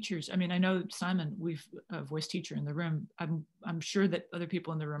teachers. I mean, I know Simon, we've a voice teacher in the room. I'm sure that other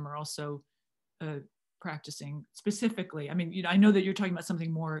people in the room are also practicing specifically. I mean, you know, I know that you're talking about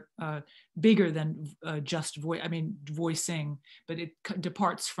something more bigger than just voicing, but it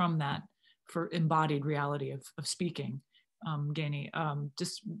departs from that for embodied reality of speaking. Mbongeni,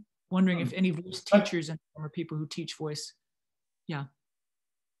 just wondering if any voice teachers and or people who teach voice. Yeah.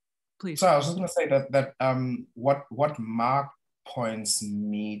 please. So I was just going to say that what Mark points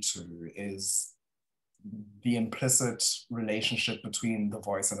me to is the implicit relationship between the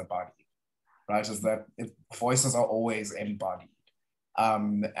voice and the body, right? Is that voices are always embodied,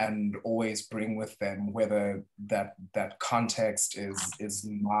 and always bring with them whether that context is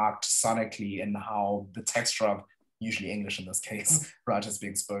marked sonically in how the texture of, usually English in this case, right, is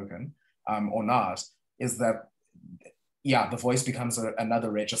being spoken, or not, is that, yeah, the voice becomes another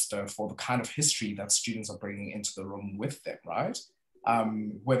register for the kind of history that students are bringing into the room with them, right?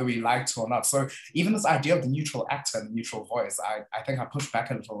 Whether we like to or not. So even this idea of the neutral actor and the neutral voice, I think I push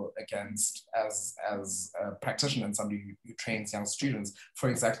back a little against as a practitioner and somebody who trains young students for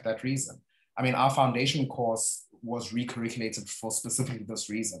exactly that reason. I mean, our foundation course was recurriculated for specifically this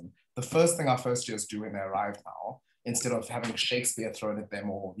reason. The first thing our first years do when they arrive now, instead of having Shakespeare thrown at them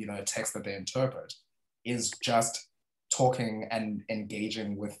or, you know, a text that they interpret, is just talking and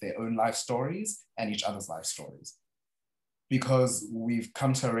engaging with their own life stories and each other's life stories. Because we've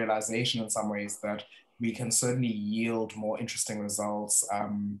come to a realization in some ways that we can certainly yield more interesting results,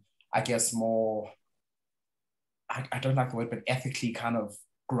 I guess more, I don't like the word, but ethically kind of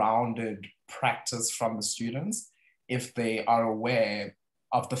grounded practice from the students if they are aware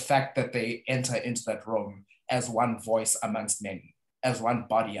of the fact that they enter into that room as one voice amongst many, as one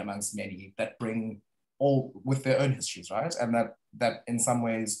body amongst many, that bring all with their own histories, right? And that in some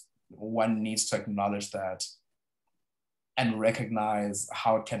ways one needs to acknowledge that and recognize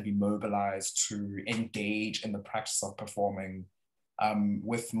how it can be mobilized to engage in the practice of performing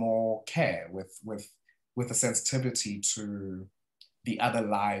with more care, with a sensitivity to the other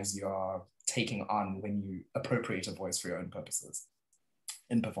lives you're taking on when you appropriate a voice for your own purposes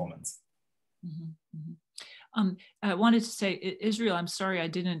in performance. Mm-hmm, mm-hmm. I wanted to say, Israel, I'm sorry I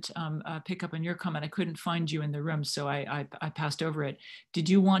didn't pick up on your comment. I couldn't find you in the room, so I passed over it. Did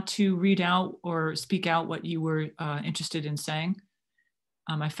you want to read out or speak out what you were interested in saying?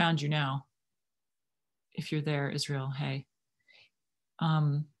 I found you now. If you're there, Israel, hey.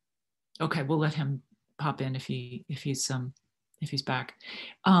 Okay, we'll let him pop in if he's back.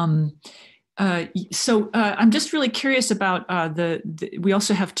 So I'm just really curious about we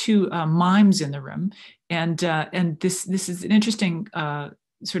also have two mimes in the room, and this is an interesting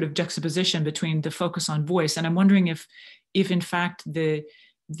sort of juxtaposition between the focus on voice, and I'm wondering if in fact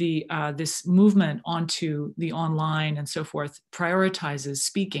this movement onto the online and so forth prioritizes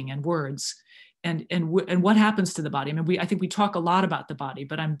speaking and words. And what happens to the body? I mean, I think we talk a lot about the body,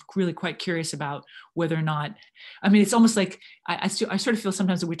 but I'm really quite curious about whether or not, I mean, it's almost like I sort of feel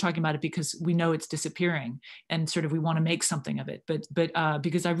sometimes that we're talking about it because we know it's disappearing and sort of we want to make something of it. But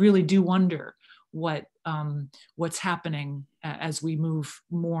because I really do wonder what's happening as we move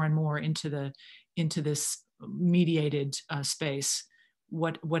more and more into this mediated space.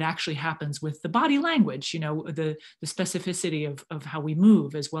 What actually happens with the body language? You know, the specificity of how we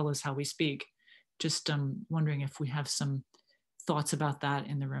move as well as how we speak. Just wondering if we have some thoughts about that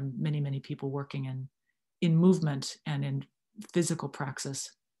in the room. Many people working in movement and in physical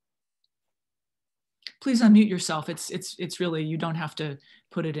praxis. Please unmute yourself. It's really, you don't have to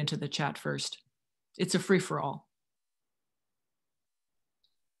put it into the chat first. It's a free-for-all.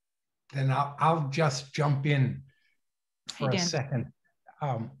 Then I'll just jump in for a second.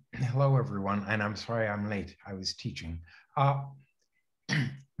 Hello, everyone, and I'm sorry I'm late. I was teaching.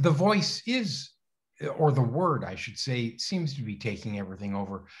 The voice is, or the word, I should say, seems to be taking everything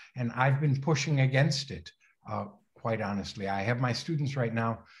over. And I've been pushing against it, quite honestly. I have my students right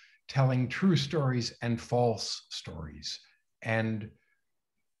now telling true stories and false stories. And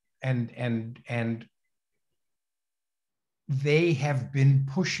they have been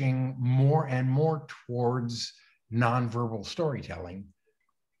pushing more and more towards nonverbal storytelling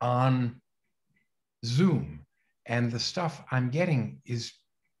on Zoom. And the stuff I'm getting is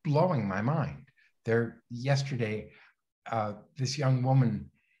blowing my mind. Yesterday, this young woman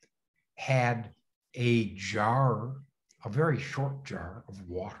had a jar, a very short jar of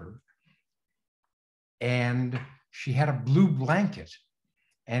water, and she had a blue blanket,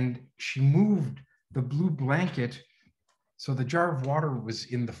 and she moved the blue blanket, so the jar of water was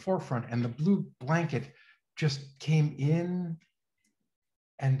in the forefront, and the blue blanket just came in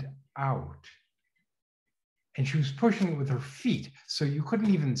and out. And she was pushing it with her feet, so you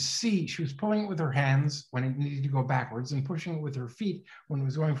couldn't even see. She was pulling it with her hands when it needed to go backwards and pushing it with her feet when it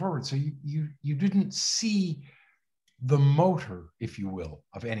was going forward. So you didn't see the motor, if you will,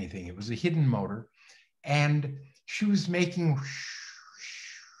 of anything. It was a hidden motor. And she was making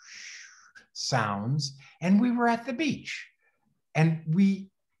sounds, and we were at the beach. And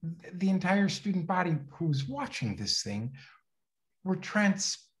the entire student body who's watching this thing were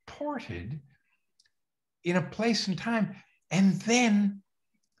transported transported in a place and time. And then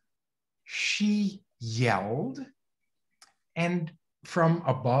she yelled, and from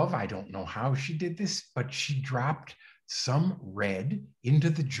above, I don't know how she did this, but she dropped some red into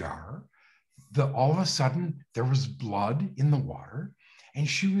the jar. All of a sudden, there was blood in the water, and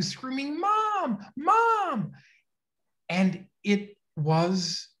she was screaming, "Mom, Mom!" And it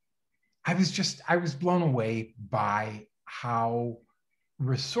was, I was blown away by how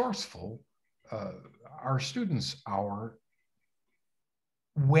resourceful our students are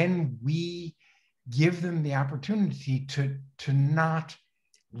when we give them the opportunity to not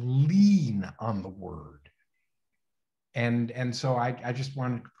lean on the word. And so I just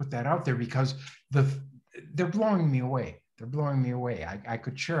wanted to put that out there because they're blowing me away. They're blowing me away. I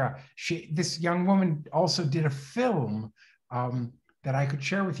could share, this young woman also did a film that I could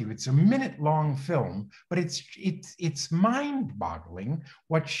share with you. It's a minute-long film, but it's mind-boggling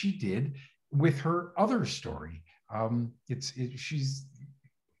what she did with her other story. She's,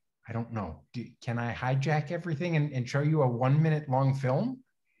 I don't know, can I hijack everything and show you a 1 minute long film?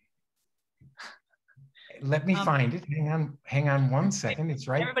 Let me find it. Hang on 1 second. It's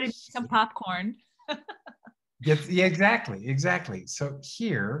right. Everybody make some popcorn. Yes, yeah, exactly. So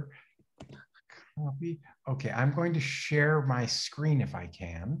here, copy. Okay, I'm going to share my screen if I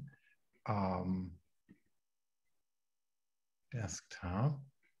can. Desktop.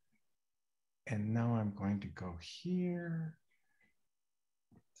 And now I'm going to go here.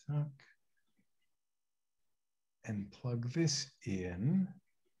 And plug this in.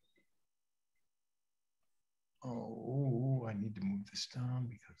 Oh, I need to move this down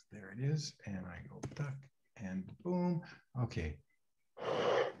because there it is. And I go duck and boom. Okay.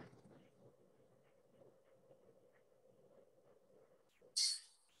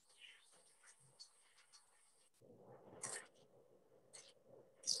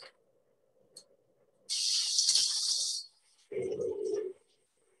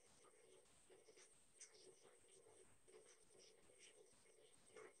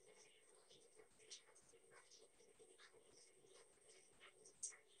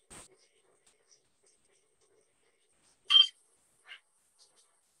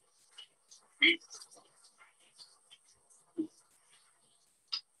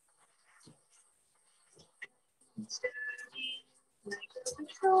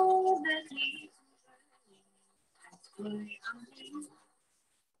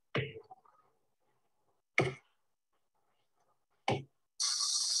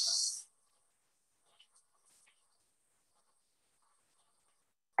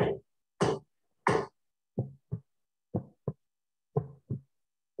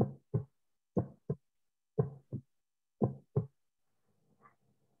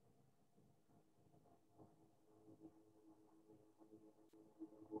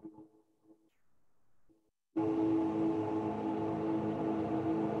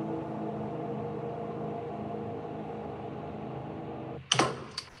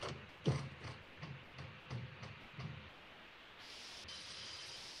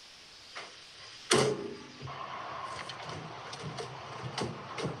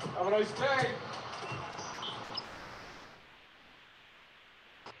 Have a nice day.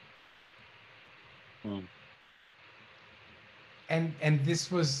 And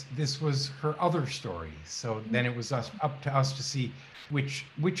this was her other story. So then it was up to us to see which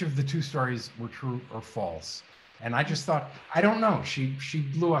of the two stories were true or false. And I just thought, I don't know. She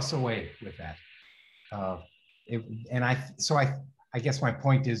blew us away with that. I guess my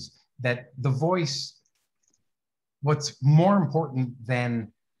point is that the voice, what's more important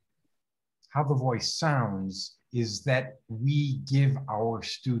than how the voice sounds is that we give our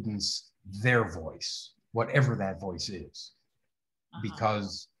students their voice, whatever that voice is,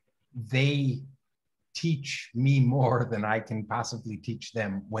 because they teach me more than I can possibly teach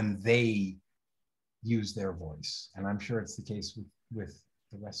them when they use their voice. And I'm sure it's the case with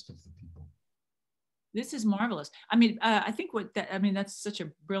the rest of the people. This is marvelous. I mean, I think that's such a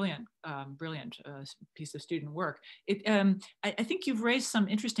brilliant piece of student work. I think you've raised some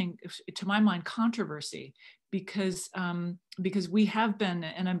interesting, to my mind, controversy because we have been,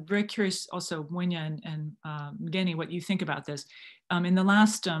 and I'm very curious also, Mwenya and Mbongeni, what you think about this. In the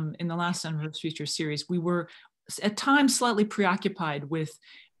last Unrehearsed feature series, we were at times slightly preoccupied with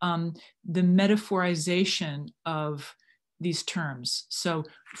the metaphorization of these terms. So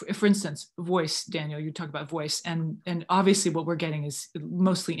for instance, voice, Daniel, you talk about voice, and obviously what we're getting is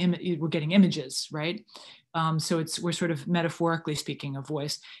mostly we're getting images, right? So we're sort of metaphorically speaking of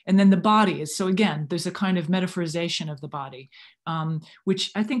voice. And then the body is, so again, there's a kind of metaphorization of the body,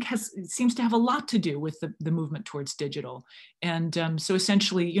 which I think seems to have a lot to do with the movement towards digital. And so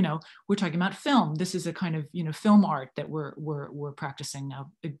essentially, we're talking about film. This is a kind of, film art that we're practicing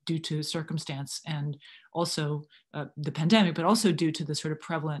now due to circumstance and also the pandemic, but also due to the sort of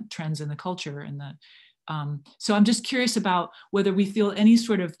prevalent trends in the culture. And so I'm just curious about whether we feel any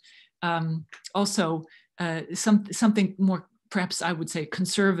sort of also something more, perhaps I would say,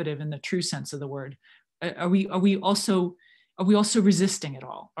 conservative in the true sense of the word. Are we also resisting it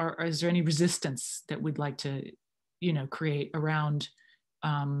all, or is there any resistance that we'd like to, create around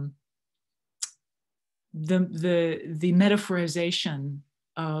the metaphorization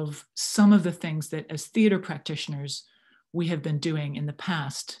of some of the things that, as theater practitioners, we have been doing in the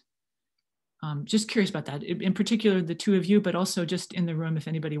past? Just curious about that, in particular, the two of you, but also just in the room, if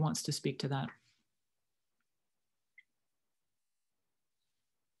anybody wants to speak to that.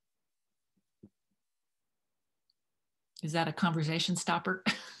 Is that a conversation stopper?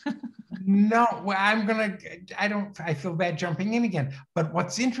 No, well, I feel bad jumping in again. But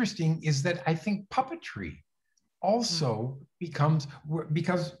what's interesting is that I think puppetry also becomes,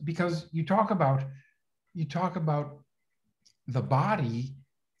 because you talk about the body.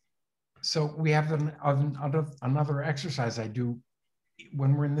 So we have another exercise I do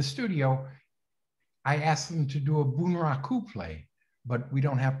when we're in the studio. I ask them to do a bunraku play, but we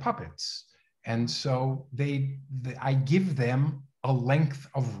don't have puppets. And so I give them a length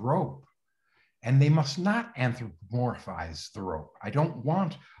of rope, and they must not anthropomorphize the rope. I don't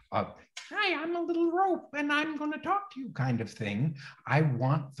want a, hi, I'm a little rope and I'm going to talk to you kind of thing. I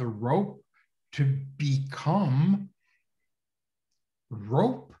want the rope to become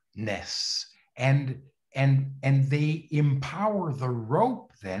ropeness, and they empower the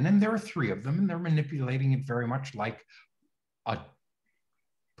rope then, and there are three of them, and they're manipulating it very much like a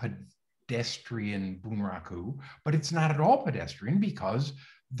pedestrian bunraku, but it's not at all pedestrian because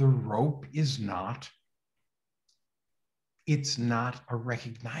the rope is not, it's not a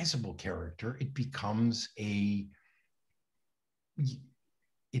recognizable character. It becomes a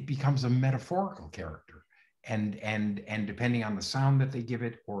metaphorical character, and depending on the sound that they give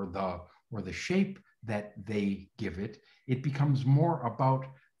it or the shape that they give it, it becomes more about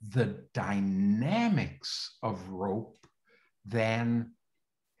the dynamics of rope than,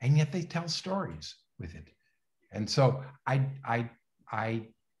 and yet they tell stories with it. And so I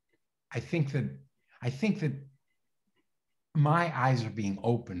think that my eyes are being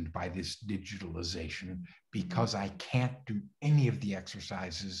opened by this digitalization because I can't do any of the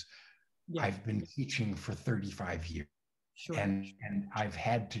exercises I've been teaching for 35 years. Sure. And I've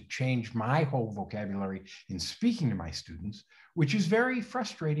had to change my whole vocabulary in speaking to my students, which is very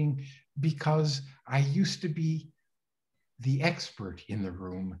frustrating because I used to be the expert in the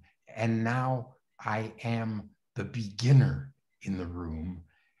room, and now I am the beginner in the room,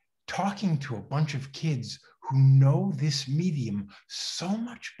 talking to a bunch of kids who know this medium so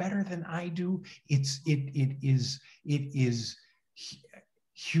much better than I do. It is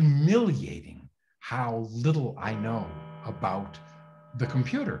humiliating how little I know about the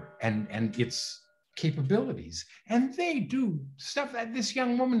computer and its capabilities. And they do stuff that this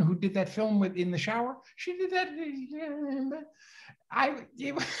young woman who did that film in the shower, she did that.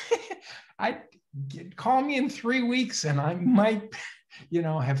 I call me in 3 weeks and I might,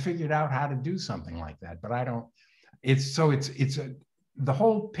 have figured out how to do something like that, but I don't. The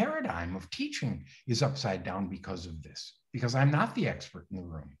whole paradigm of teaching is upside down because of this, because I'm not the expert in the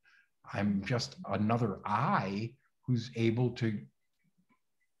room. I'm just another eye who's able to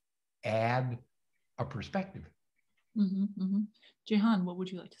add a perspective. Mm-hmm, mm-hmm. Jehan, what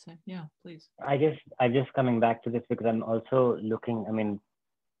would you like to say? Yeah, please. I just coming back to this because I'm also looking,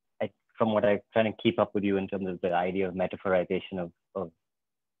 from what I'm trying to keep up with you in terms of the idea of metaphorization of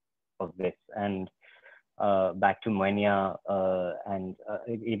this, and back to Mwenya, and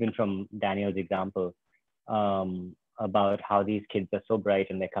even from Daniel's example, about how these kids are so bright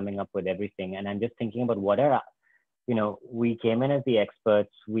and they're coming up with everything. And I'm just thinking about what are, we came in as the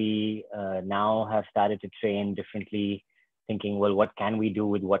experts. We now have started to train differently, thinking, well, what can we do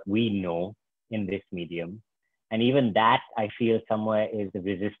with what we know in this medium? And even that, I feel somewhere is a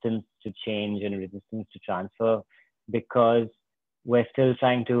resistance to change and a resistance to transfer, because we're still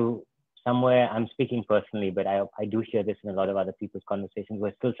trying to, somewhere, I'm speaking personally, but I do hear this in a lot of other people's conversations.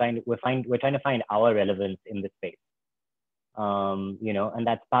 We're still trying to find our relevance in this space. And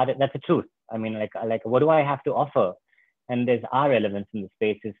that's that's the truth. Like what do I have to offer? And there's our relevance in the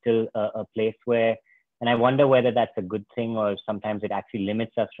space is still a place where And I wonder whether that's a good thing, or sometimes it actually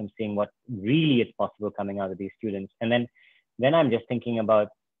limits us from seeing what really is possible coming out of these students. And then I'm just thinking about,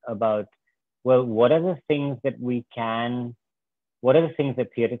 well, what are the things that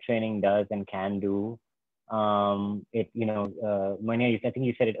theater training does and can do? Mwenya, I think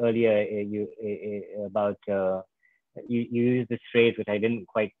you said it earlier, you used this phrase, which I didn't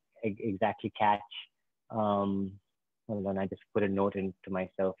quite exactly catch. Hold on, I just put a note into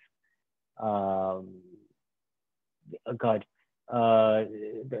myself.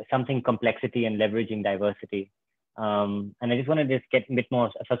 Something complexity and leveraging diversity. And I just want to just get a bit more.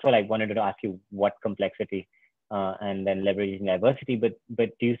 First of all, I wanted to ask you what complexity, and then leveraging diversity. But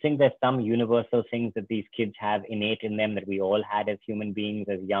do you think there's some universal things that these kids have innate in them that we all had as human beings,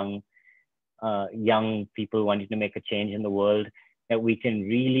 as young people wanting to make a change in the world, that we can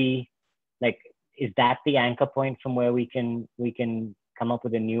really, like, is that the anchor point from where we can come up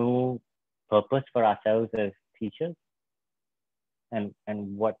with a new purpose for ourselves as teachers? And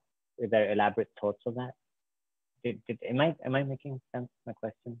what are there elaborate thoughts of that? Am I making sense, my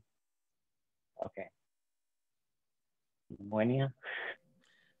question? Okay. Mwenya?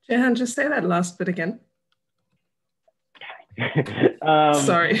 Jehan, just say that last bit again.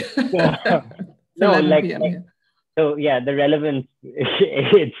 Sorry. No, like, so yeah, the relevance,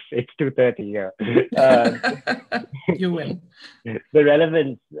 it's 2:30 here. You win. The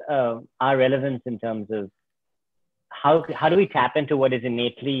relevance, our relevance in terms of how do we tap into what is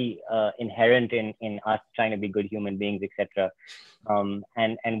innately inherent in us trying to be good human beings, etc.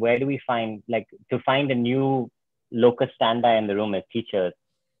 And where do we find, like, to find a new locus standi in the room as teachers,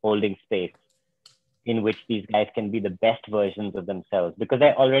 holding space in which these guys can be the best versions of themselves, because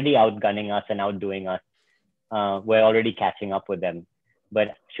they're already outgunning us and outdoing us. We're already catching up with them.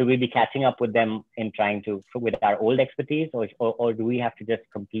 But should we be catching up with them in trying to, with our old expertise, or do we have to just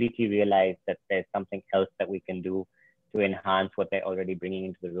completely realize that there's something else that we can do to enhance what they're already bringing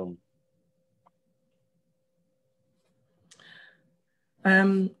into the room?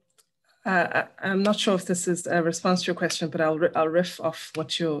 I'm not sure if this is a response to your question, but I'll riff off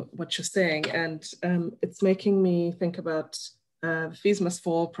what you're saying, and it's making me think about the Fees Must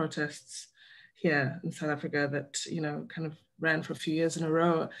Fall protests here in South Africa that kind of ran for a few years in a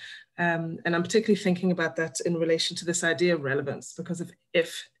row, and I'm particularly thinking about that in relation to this idea of relevance, because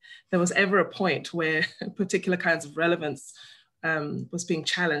if there was ever a point where particular kinds of relevance was being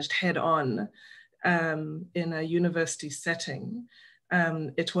challenged head on in a university setting,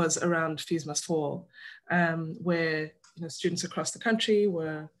 it was around Fees Must Fall, where students across the country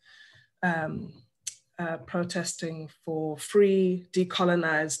were protesting for free,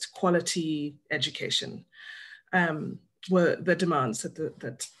 decolonized, quality education, were the demands that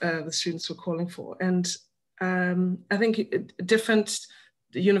the students were calling for. And I think different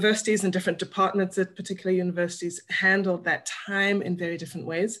universities and different departments at particular universities handled that time in very different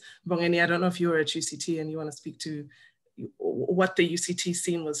ways. Mbongeni, I don't know if you were at UCT and you want to speak to what the UCT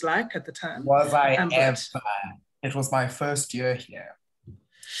scene was like at the time. Was I ever? It was my first year here.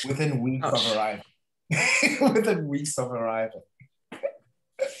 Within weeks of arrival. Within weeks of arrival.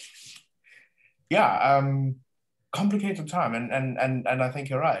 Yeah, complicated time, and I think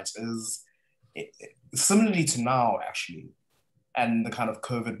you're right. Similarly to now, actually, and the kind of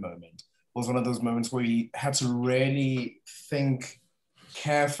COVID moment was one of those moments where we had to really think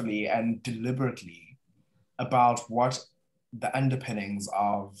carefully and deliberately about what the underpinnings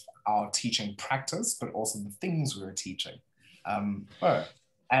of our teaching practice, but also the things we were teaching were.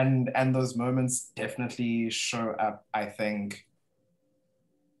 And those moments definitely show up, I think,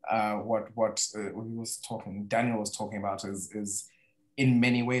 what Daniel was talking about is in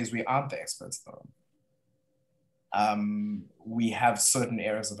many ways we aren't the experts though. We have certain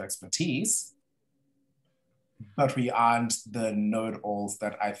areas of expertise, but we aren't the know-it-alls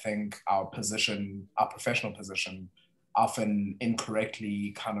that I think our professional position often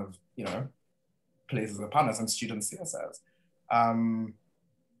incorrectly kind of, places upon us, and students see us as.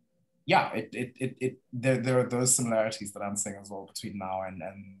 There are those similarities that I'm seeing as well between now and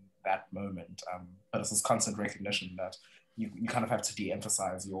that moment. But it's this constant recognition that you kind of have to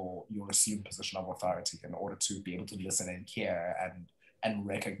de-emphasize your assumed position of authority in order to be able to listen and hear and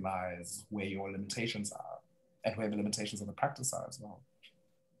recognize where your limitations are and where the limitations of the practice are as well.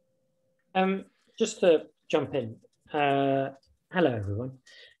 Just to jump in, hello everyone.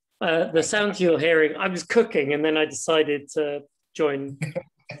 The sounds you're hearing, I was cooking and then I decided to join,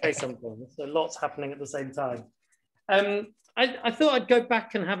 say something. So lots happening at the same time. I thought I'd go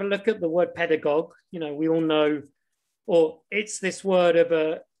back and have a look at the word pedagogue. We all know, or it's this word of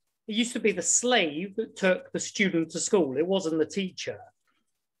it used to be the slave that took the student to school. It wasn't the teacher.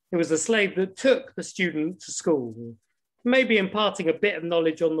 It was the slave that took the student to school, maybe imparting a bit of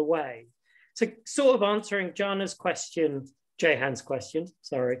knowledge on the way. So sort of answering Jana's question, Jehan's question,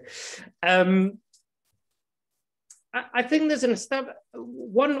 sorry. I think there's an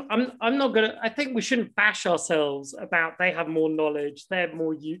one, I'm not gonna, I think we shouldn't bash ourselves about they have more knowledge, they're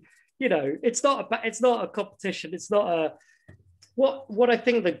more, you know, it's not a competition, it's not a, what I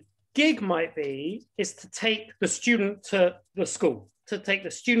think the gig might be is to take the student to the school, to take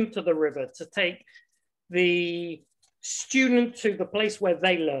the student to the river, to take the student to the place where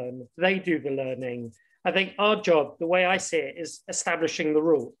they learn, they do the learning. I think our job, the way I see it, is establishing the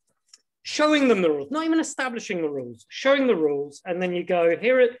rule, showing them the rules, not even establishing the rules, showing the rules, and then you go,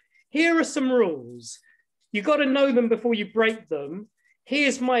 here are some rules. You got to know them before you break them.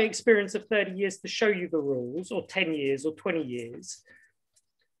 Here's my experience of 30 years to show you the rules, or 10 years, or 20 years.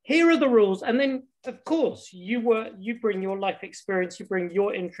 Here are the rules, and then, of course, you bring your life experience, you bring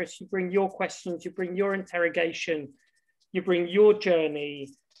your interests, you bring your questions, you bring your interrogation, you bring your journey,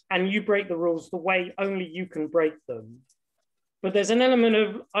 and you break the rules the way only you can break them. But there's an element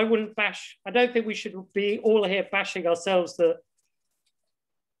of, I don't think we should be all here bashing ourselves that,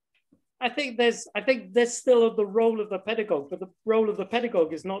 I think there's still the role of the pedagogue, but the role of the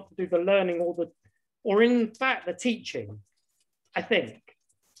pedagogue is not to do the learning or in fact the teaching, I think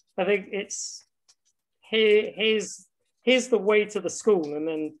it's, here's the way to the school, and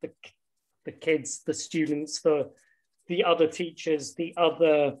then the kids, the students, the other teachers, the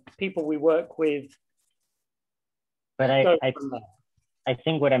other people we work with. But I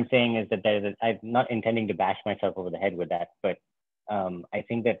think what I'm saying is that I'm not intending to bash myself over the head with that, but I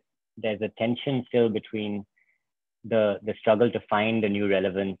think that there's a tension still between the struggle to find a new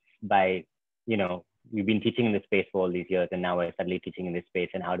relevance by, you know, we've been teaching in this space for all these years, and now we're suddenly teaching in this space,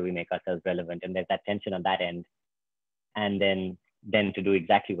 and how do we make ourselves relevant? And there's that tension on that end. And then to do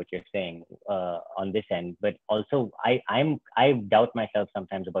exactly what you're saying on this end. But also I doubt myself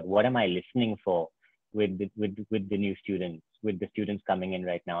sometimes about what am I listening for with the new students, with the students coming in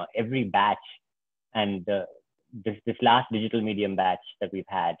right now. Every batch, and this last digital medium batch that we've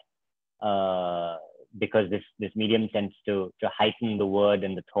had, because this medium tends to heighten the word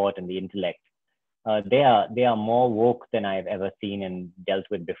and the thought and the intellect. They are more woke than I've ever seen and dealt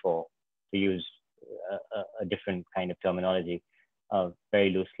with before, to use a different kind of terminology,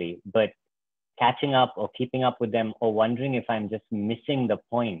 very loosely. But catching up or keeping up with them, or wondering if I'm just missing the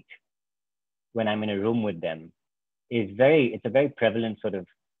point when I'm in a room with them, it's a very prevalent sort of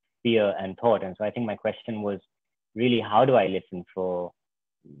fear and thought. And so I think my question was really, how do I listen to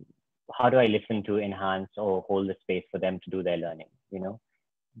enhance or hold the space for them to do their learning? You know,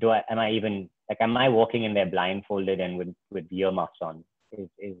 am I walking in there blindfolded and with earmuffs on? Is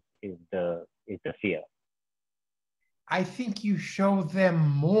the fear. I think you show them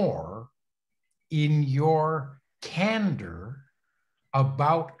more in your candor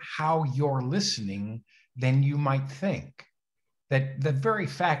about how you're listening than you might think. That the very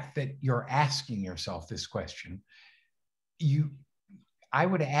fact that you're asking yourself this question, I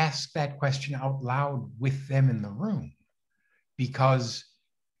would ask that question out loud with them in the room, because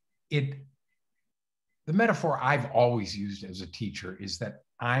the metaphor I've always used as a teacher is that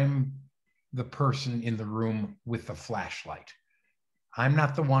I'm the person in the room with the flashlight. I'm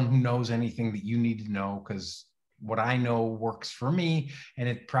not the one who knows anything that you need to know, because what I know works for me and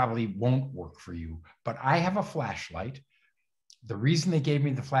it probably won't work for you. But I have a flashlight. The reason they gave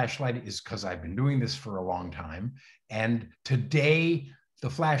me the flashlight is because I've been doing this for a long time. And today, the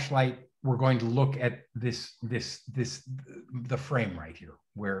flashlight, we're going to look at the frame right here,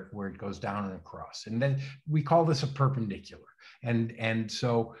 where it goes down and across. And then we call this a perpendicular. And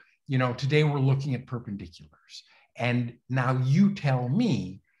so, you know, today we're looking at perpendiculars. And now you tell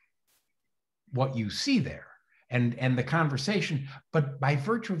me what you see there and the conversation, but by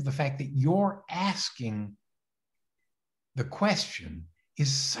virtue of the fact that you're asking the question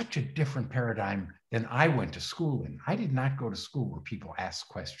is such a different paradigm than I went to school in. I did not go to school where people asked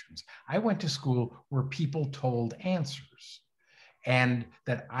questions. I went to school where people told answers, and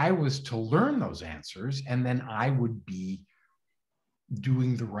that I was to learn those answers, and then I would be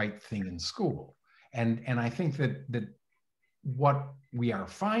doing the right thing in school. And I think that what we are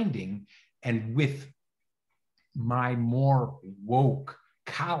finding, and with my more woke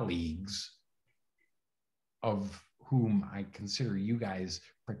colleagues, of whom I consider you guys,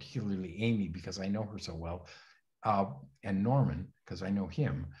 particularly Amy, because I know her so well, and Norman, because I know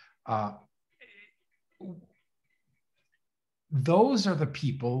him, those are the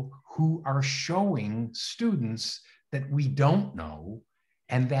people who are showing students that we don't know,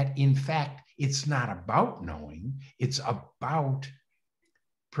 and that in fact, it's not about knowing, it's about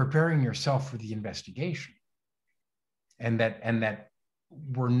preparing yourself for the investigation, and that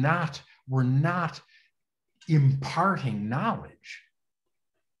we're not imparting knowledge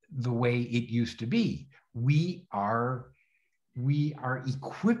the way it used to be. We are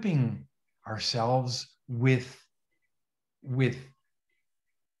equipping ourselves with the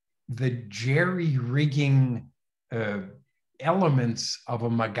jerry-rigging elements of a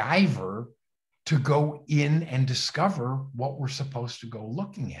MacGyver to go in and discover what we're supposed to go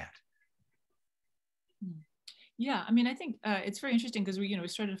looking at. Yeah, I mean, I think it's very interesting because we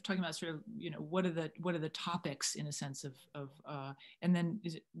started talking about sort of, what are the topics in a sense of and then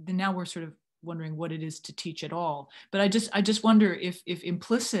now we're sort of wondering what it is to teach at all. But I just wonder if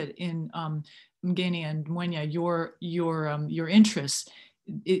implicit in Mbongeni and Mwenya, your interests,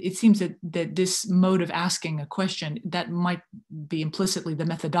 it seems that this mode of asking a question, that might be implicitly the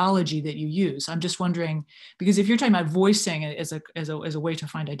methodology that you use. I'm just wondering, because if you're talking about voicing as a way to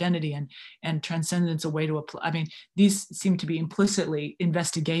find identity and transcendence, a way to apply, I mean, these seem to be implicitly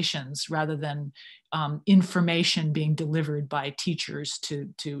investigations rather than information being delivered by teachers to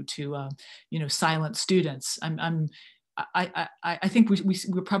silent students. I think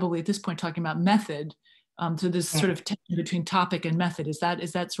we're probably at this point talking about method. So this sort of tension between topic and method, is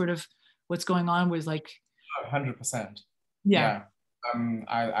that sort of what's going on with, like? 100%. Yeah.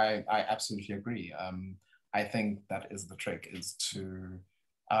 I absolutely agree. I think that is the trick, is to,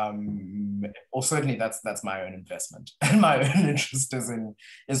 or certainly that's my own investment. And my own interest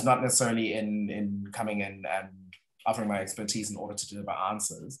is not necessarily in coming in and offering my expertise in order to deliver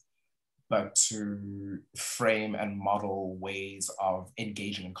answers, but to frame and model ways of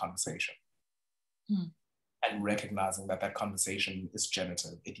engaging in conversation. And recognizing that conversation is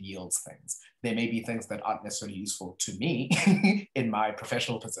generative, it yields things. There may be things that aren't necessarily useful to me in my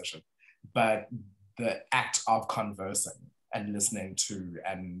professional position, but the act of conversing and listening to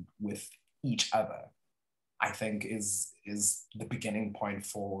and with each other, I think is the beginning point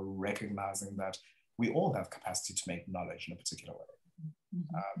for recognizing that we all have capacity to make knowledge in a particular way.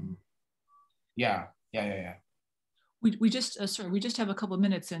 Yeah. We just have a couple of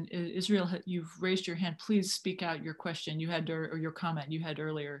minutes, and Israel, you've raised your hand. Please speak out your question you had, or your comment you had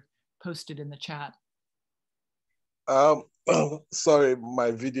earlier posted in the chat. Sorry, my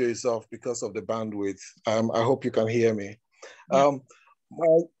video is off because of the bandwidth. I hope you can hear me.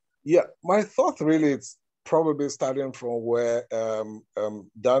 Yeah. My thought really is probably starting from where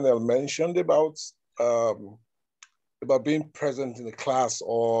Daniel mentioned about being present in the class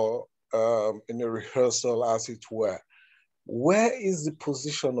or in a rehearsal, as it were. Where is the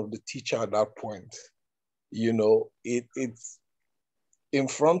position of the teacher at that point? It's in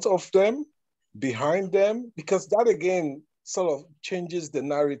front of them, behind them, because that again sort of changes the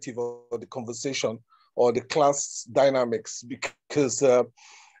narrative of the conversation or the class dynamics. Because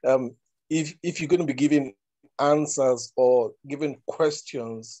if you're going to be giving answers or giving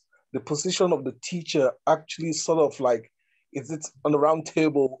questions, the position of the teacher actually sort of like, is it on a round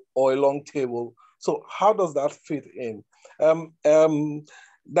table or a long table? So how does that fit in?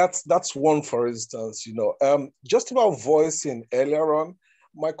 That's one, for instance, just about voicing earlier on,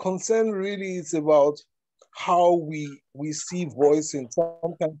 my concern really is about how we see voicing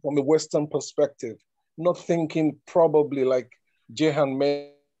sometimes from a Western perspective, not thinking probably like Jehan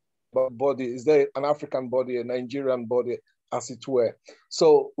made about body. Is there an African body, a Nigerian body, as it were?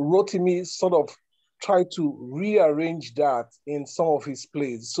 So Rotimi sort of tried to rearrange that in some of his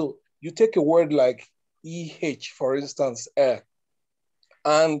plays. So you take a word like EH, for instance, air,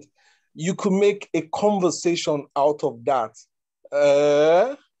 and you could make a conversation out of that.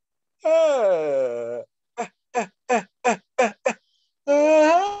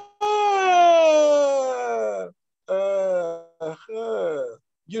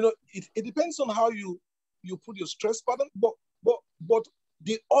 It depends on how you put your stress pattern, but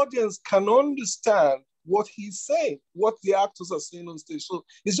the audience can understand what he's saying, what the actors are saying on stage. So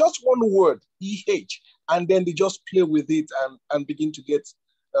it's just one word, EH, and then they just play with it and begin to get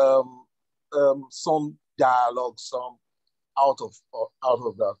some dialogue, some out of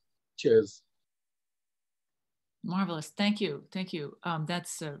that. Cheers. Marvelous. Thank you.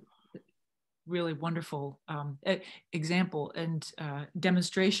 That's a really wonderful example and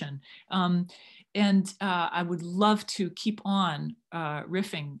demonstration. And I would love to keep on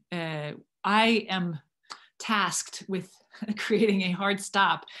riffing. I am tasked with creating a hard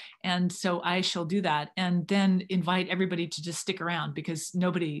stop, and so I shall do that, and then invite everybody to just stick around, because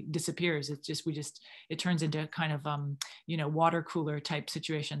nobody disappears. It's just it turns into kind of water cooler type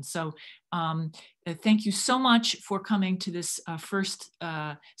situation. So thank you so much for coming to this first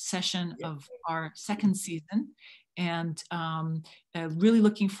session of our second season. And really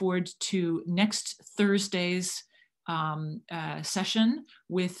looking forward to next Thursday's session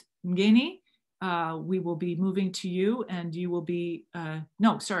with Mbongeni. We will be moving to you, and you will be,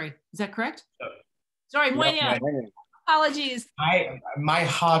 no, sorry, is that correct? Sorry, Mwenya. Apologies. My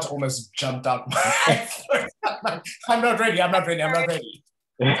heart almost jumped out. I'm not ready.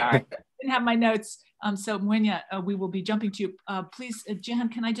 Sorry, didn't have my notes. So Mwenya, we will be jumping to you. Please, Jehan,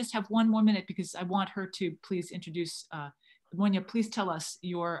 can I just have one more minute, because I want her to please introduce, Mwenya, please tell us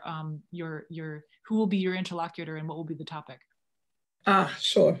your who will be your interlocutor and what will be the topic.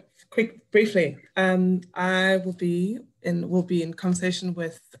 Sure. Briefly. I will be in conversation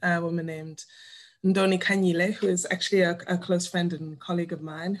with a woman named Ndoni Kanyile, who is actually a close friend and colleague of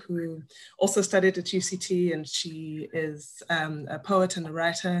mine, who also studied at UCT, and she is a poet and a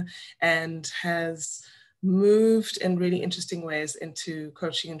writer, and has moved in really interesting ways into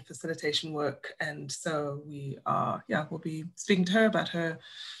coaching and facilitation work. And so we'll be speaking to her about her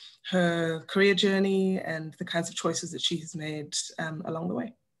career journey and the kinds of choices that she has made along the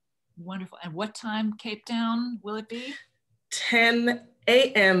way. Wonderful. And what time Cape Town will it be? 10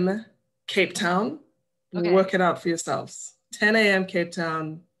 a.m. Cape Town. Okay. Work it out for yourselves. 10 a.m. Cape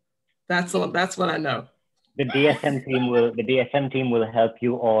Town. That's what I know. The DSM team will help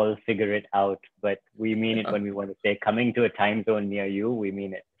you all figure it out, but we mean it when we want to say coming to a time zone near you. We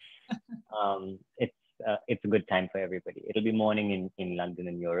mean it. It's a good time for everybody. It'll be morning in London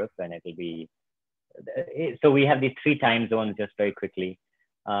and Europe, and it'll be so we have these 3 time zones just very quickly,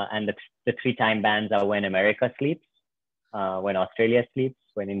 and the 3 time bands are when America sleeps, when Australia sleeps,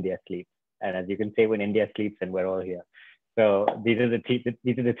 when India sleeps. And as you can say, when India sleeps, and we're all here. So these are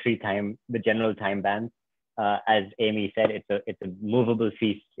the general time bands. As Amy said, it's a movable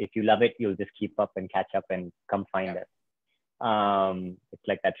feast. If you love it, you'll just keep up and catch up and come find us. It's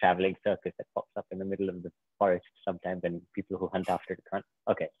like that traveling circus that pops up in the middle of the forest sometimes, and people who hunt after it can't.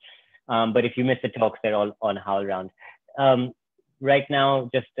 Okay. But if you miss the talks, they're all on HowlRound. Right now,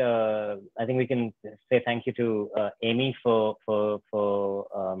 just I think we can say thank you to Amy for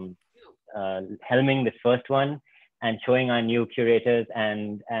helming this first one and showing our new curators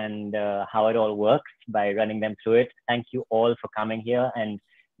and how it all works by running them through it. Thank you all for coming here and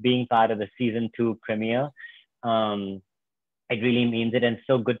being part of the season 2 premiere. It really means it, and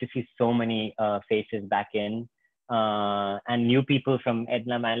so good to see so many faces back in and new people from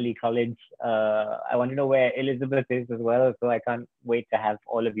Edna Manley College. I want to know where Elizabeth is as well, so I can't wait to have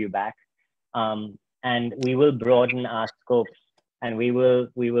all of you back. And we will broaden our scopes, and we will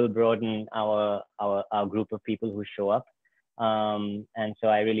broaden our group of people who show up. And so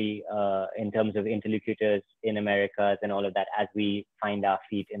I really, in terms of interlocutors in Americas and all of that, as we find our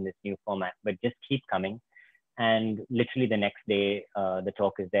feet in this new format, but just keep coming. And literally the next day, the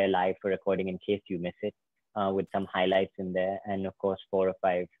talk is there live for recording in case you miss it, with some highlights in there. And of course, 4 or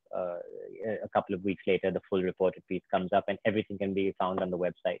 5, a couple of weeks later, the full reported piece comes up, and everything can be found on the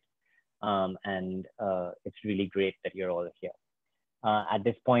website. And it's really great that you're all here. At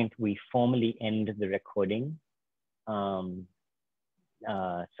this point, we formally end the recording. So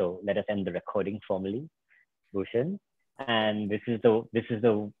let us end the recording formally, Bhushan. And this is the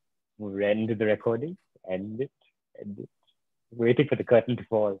end of the recording. End it. Waiting for the curtain to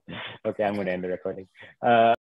fall. Okay, I'm going to end the recording.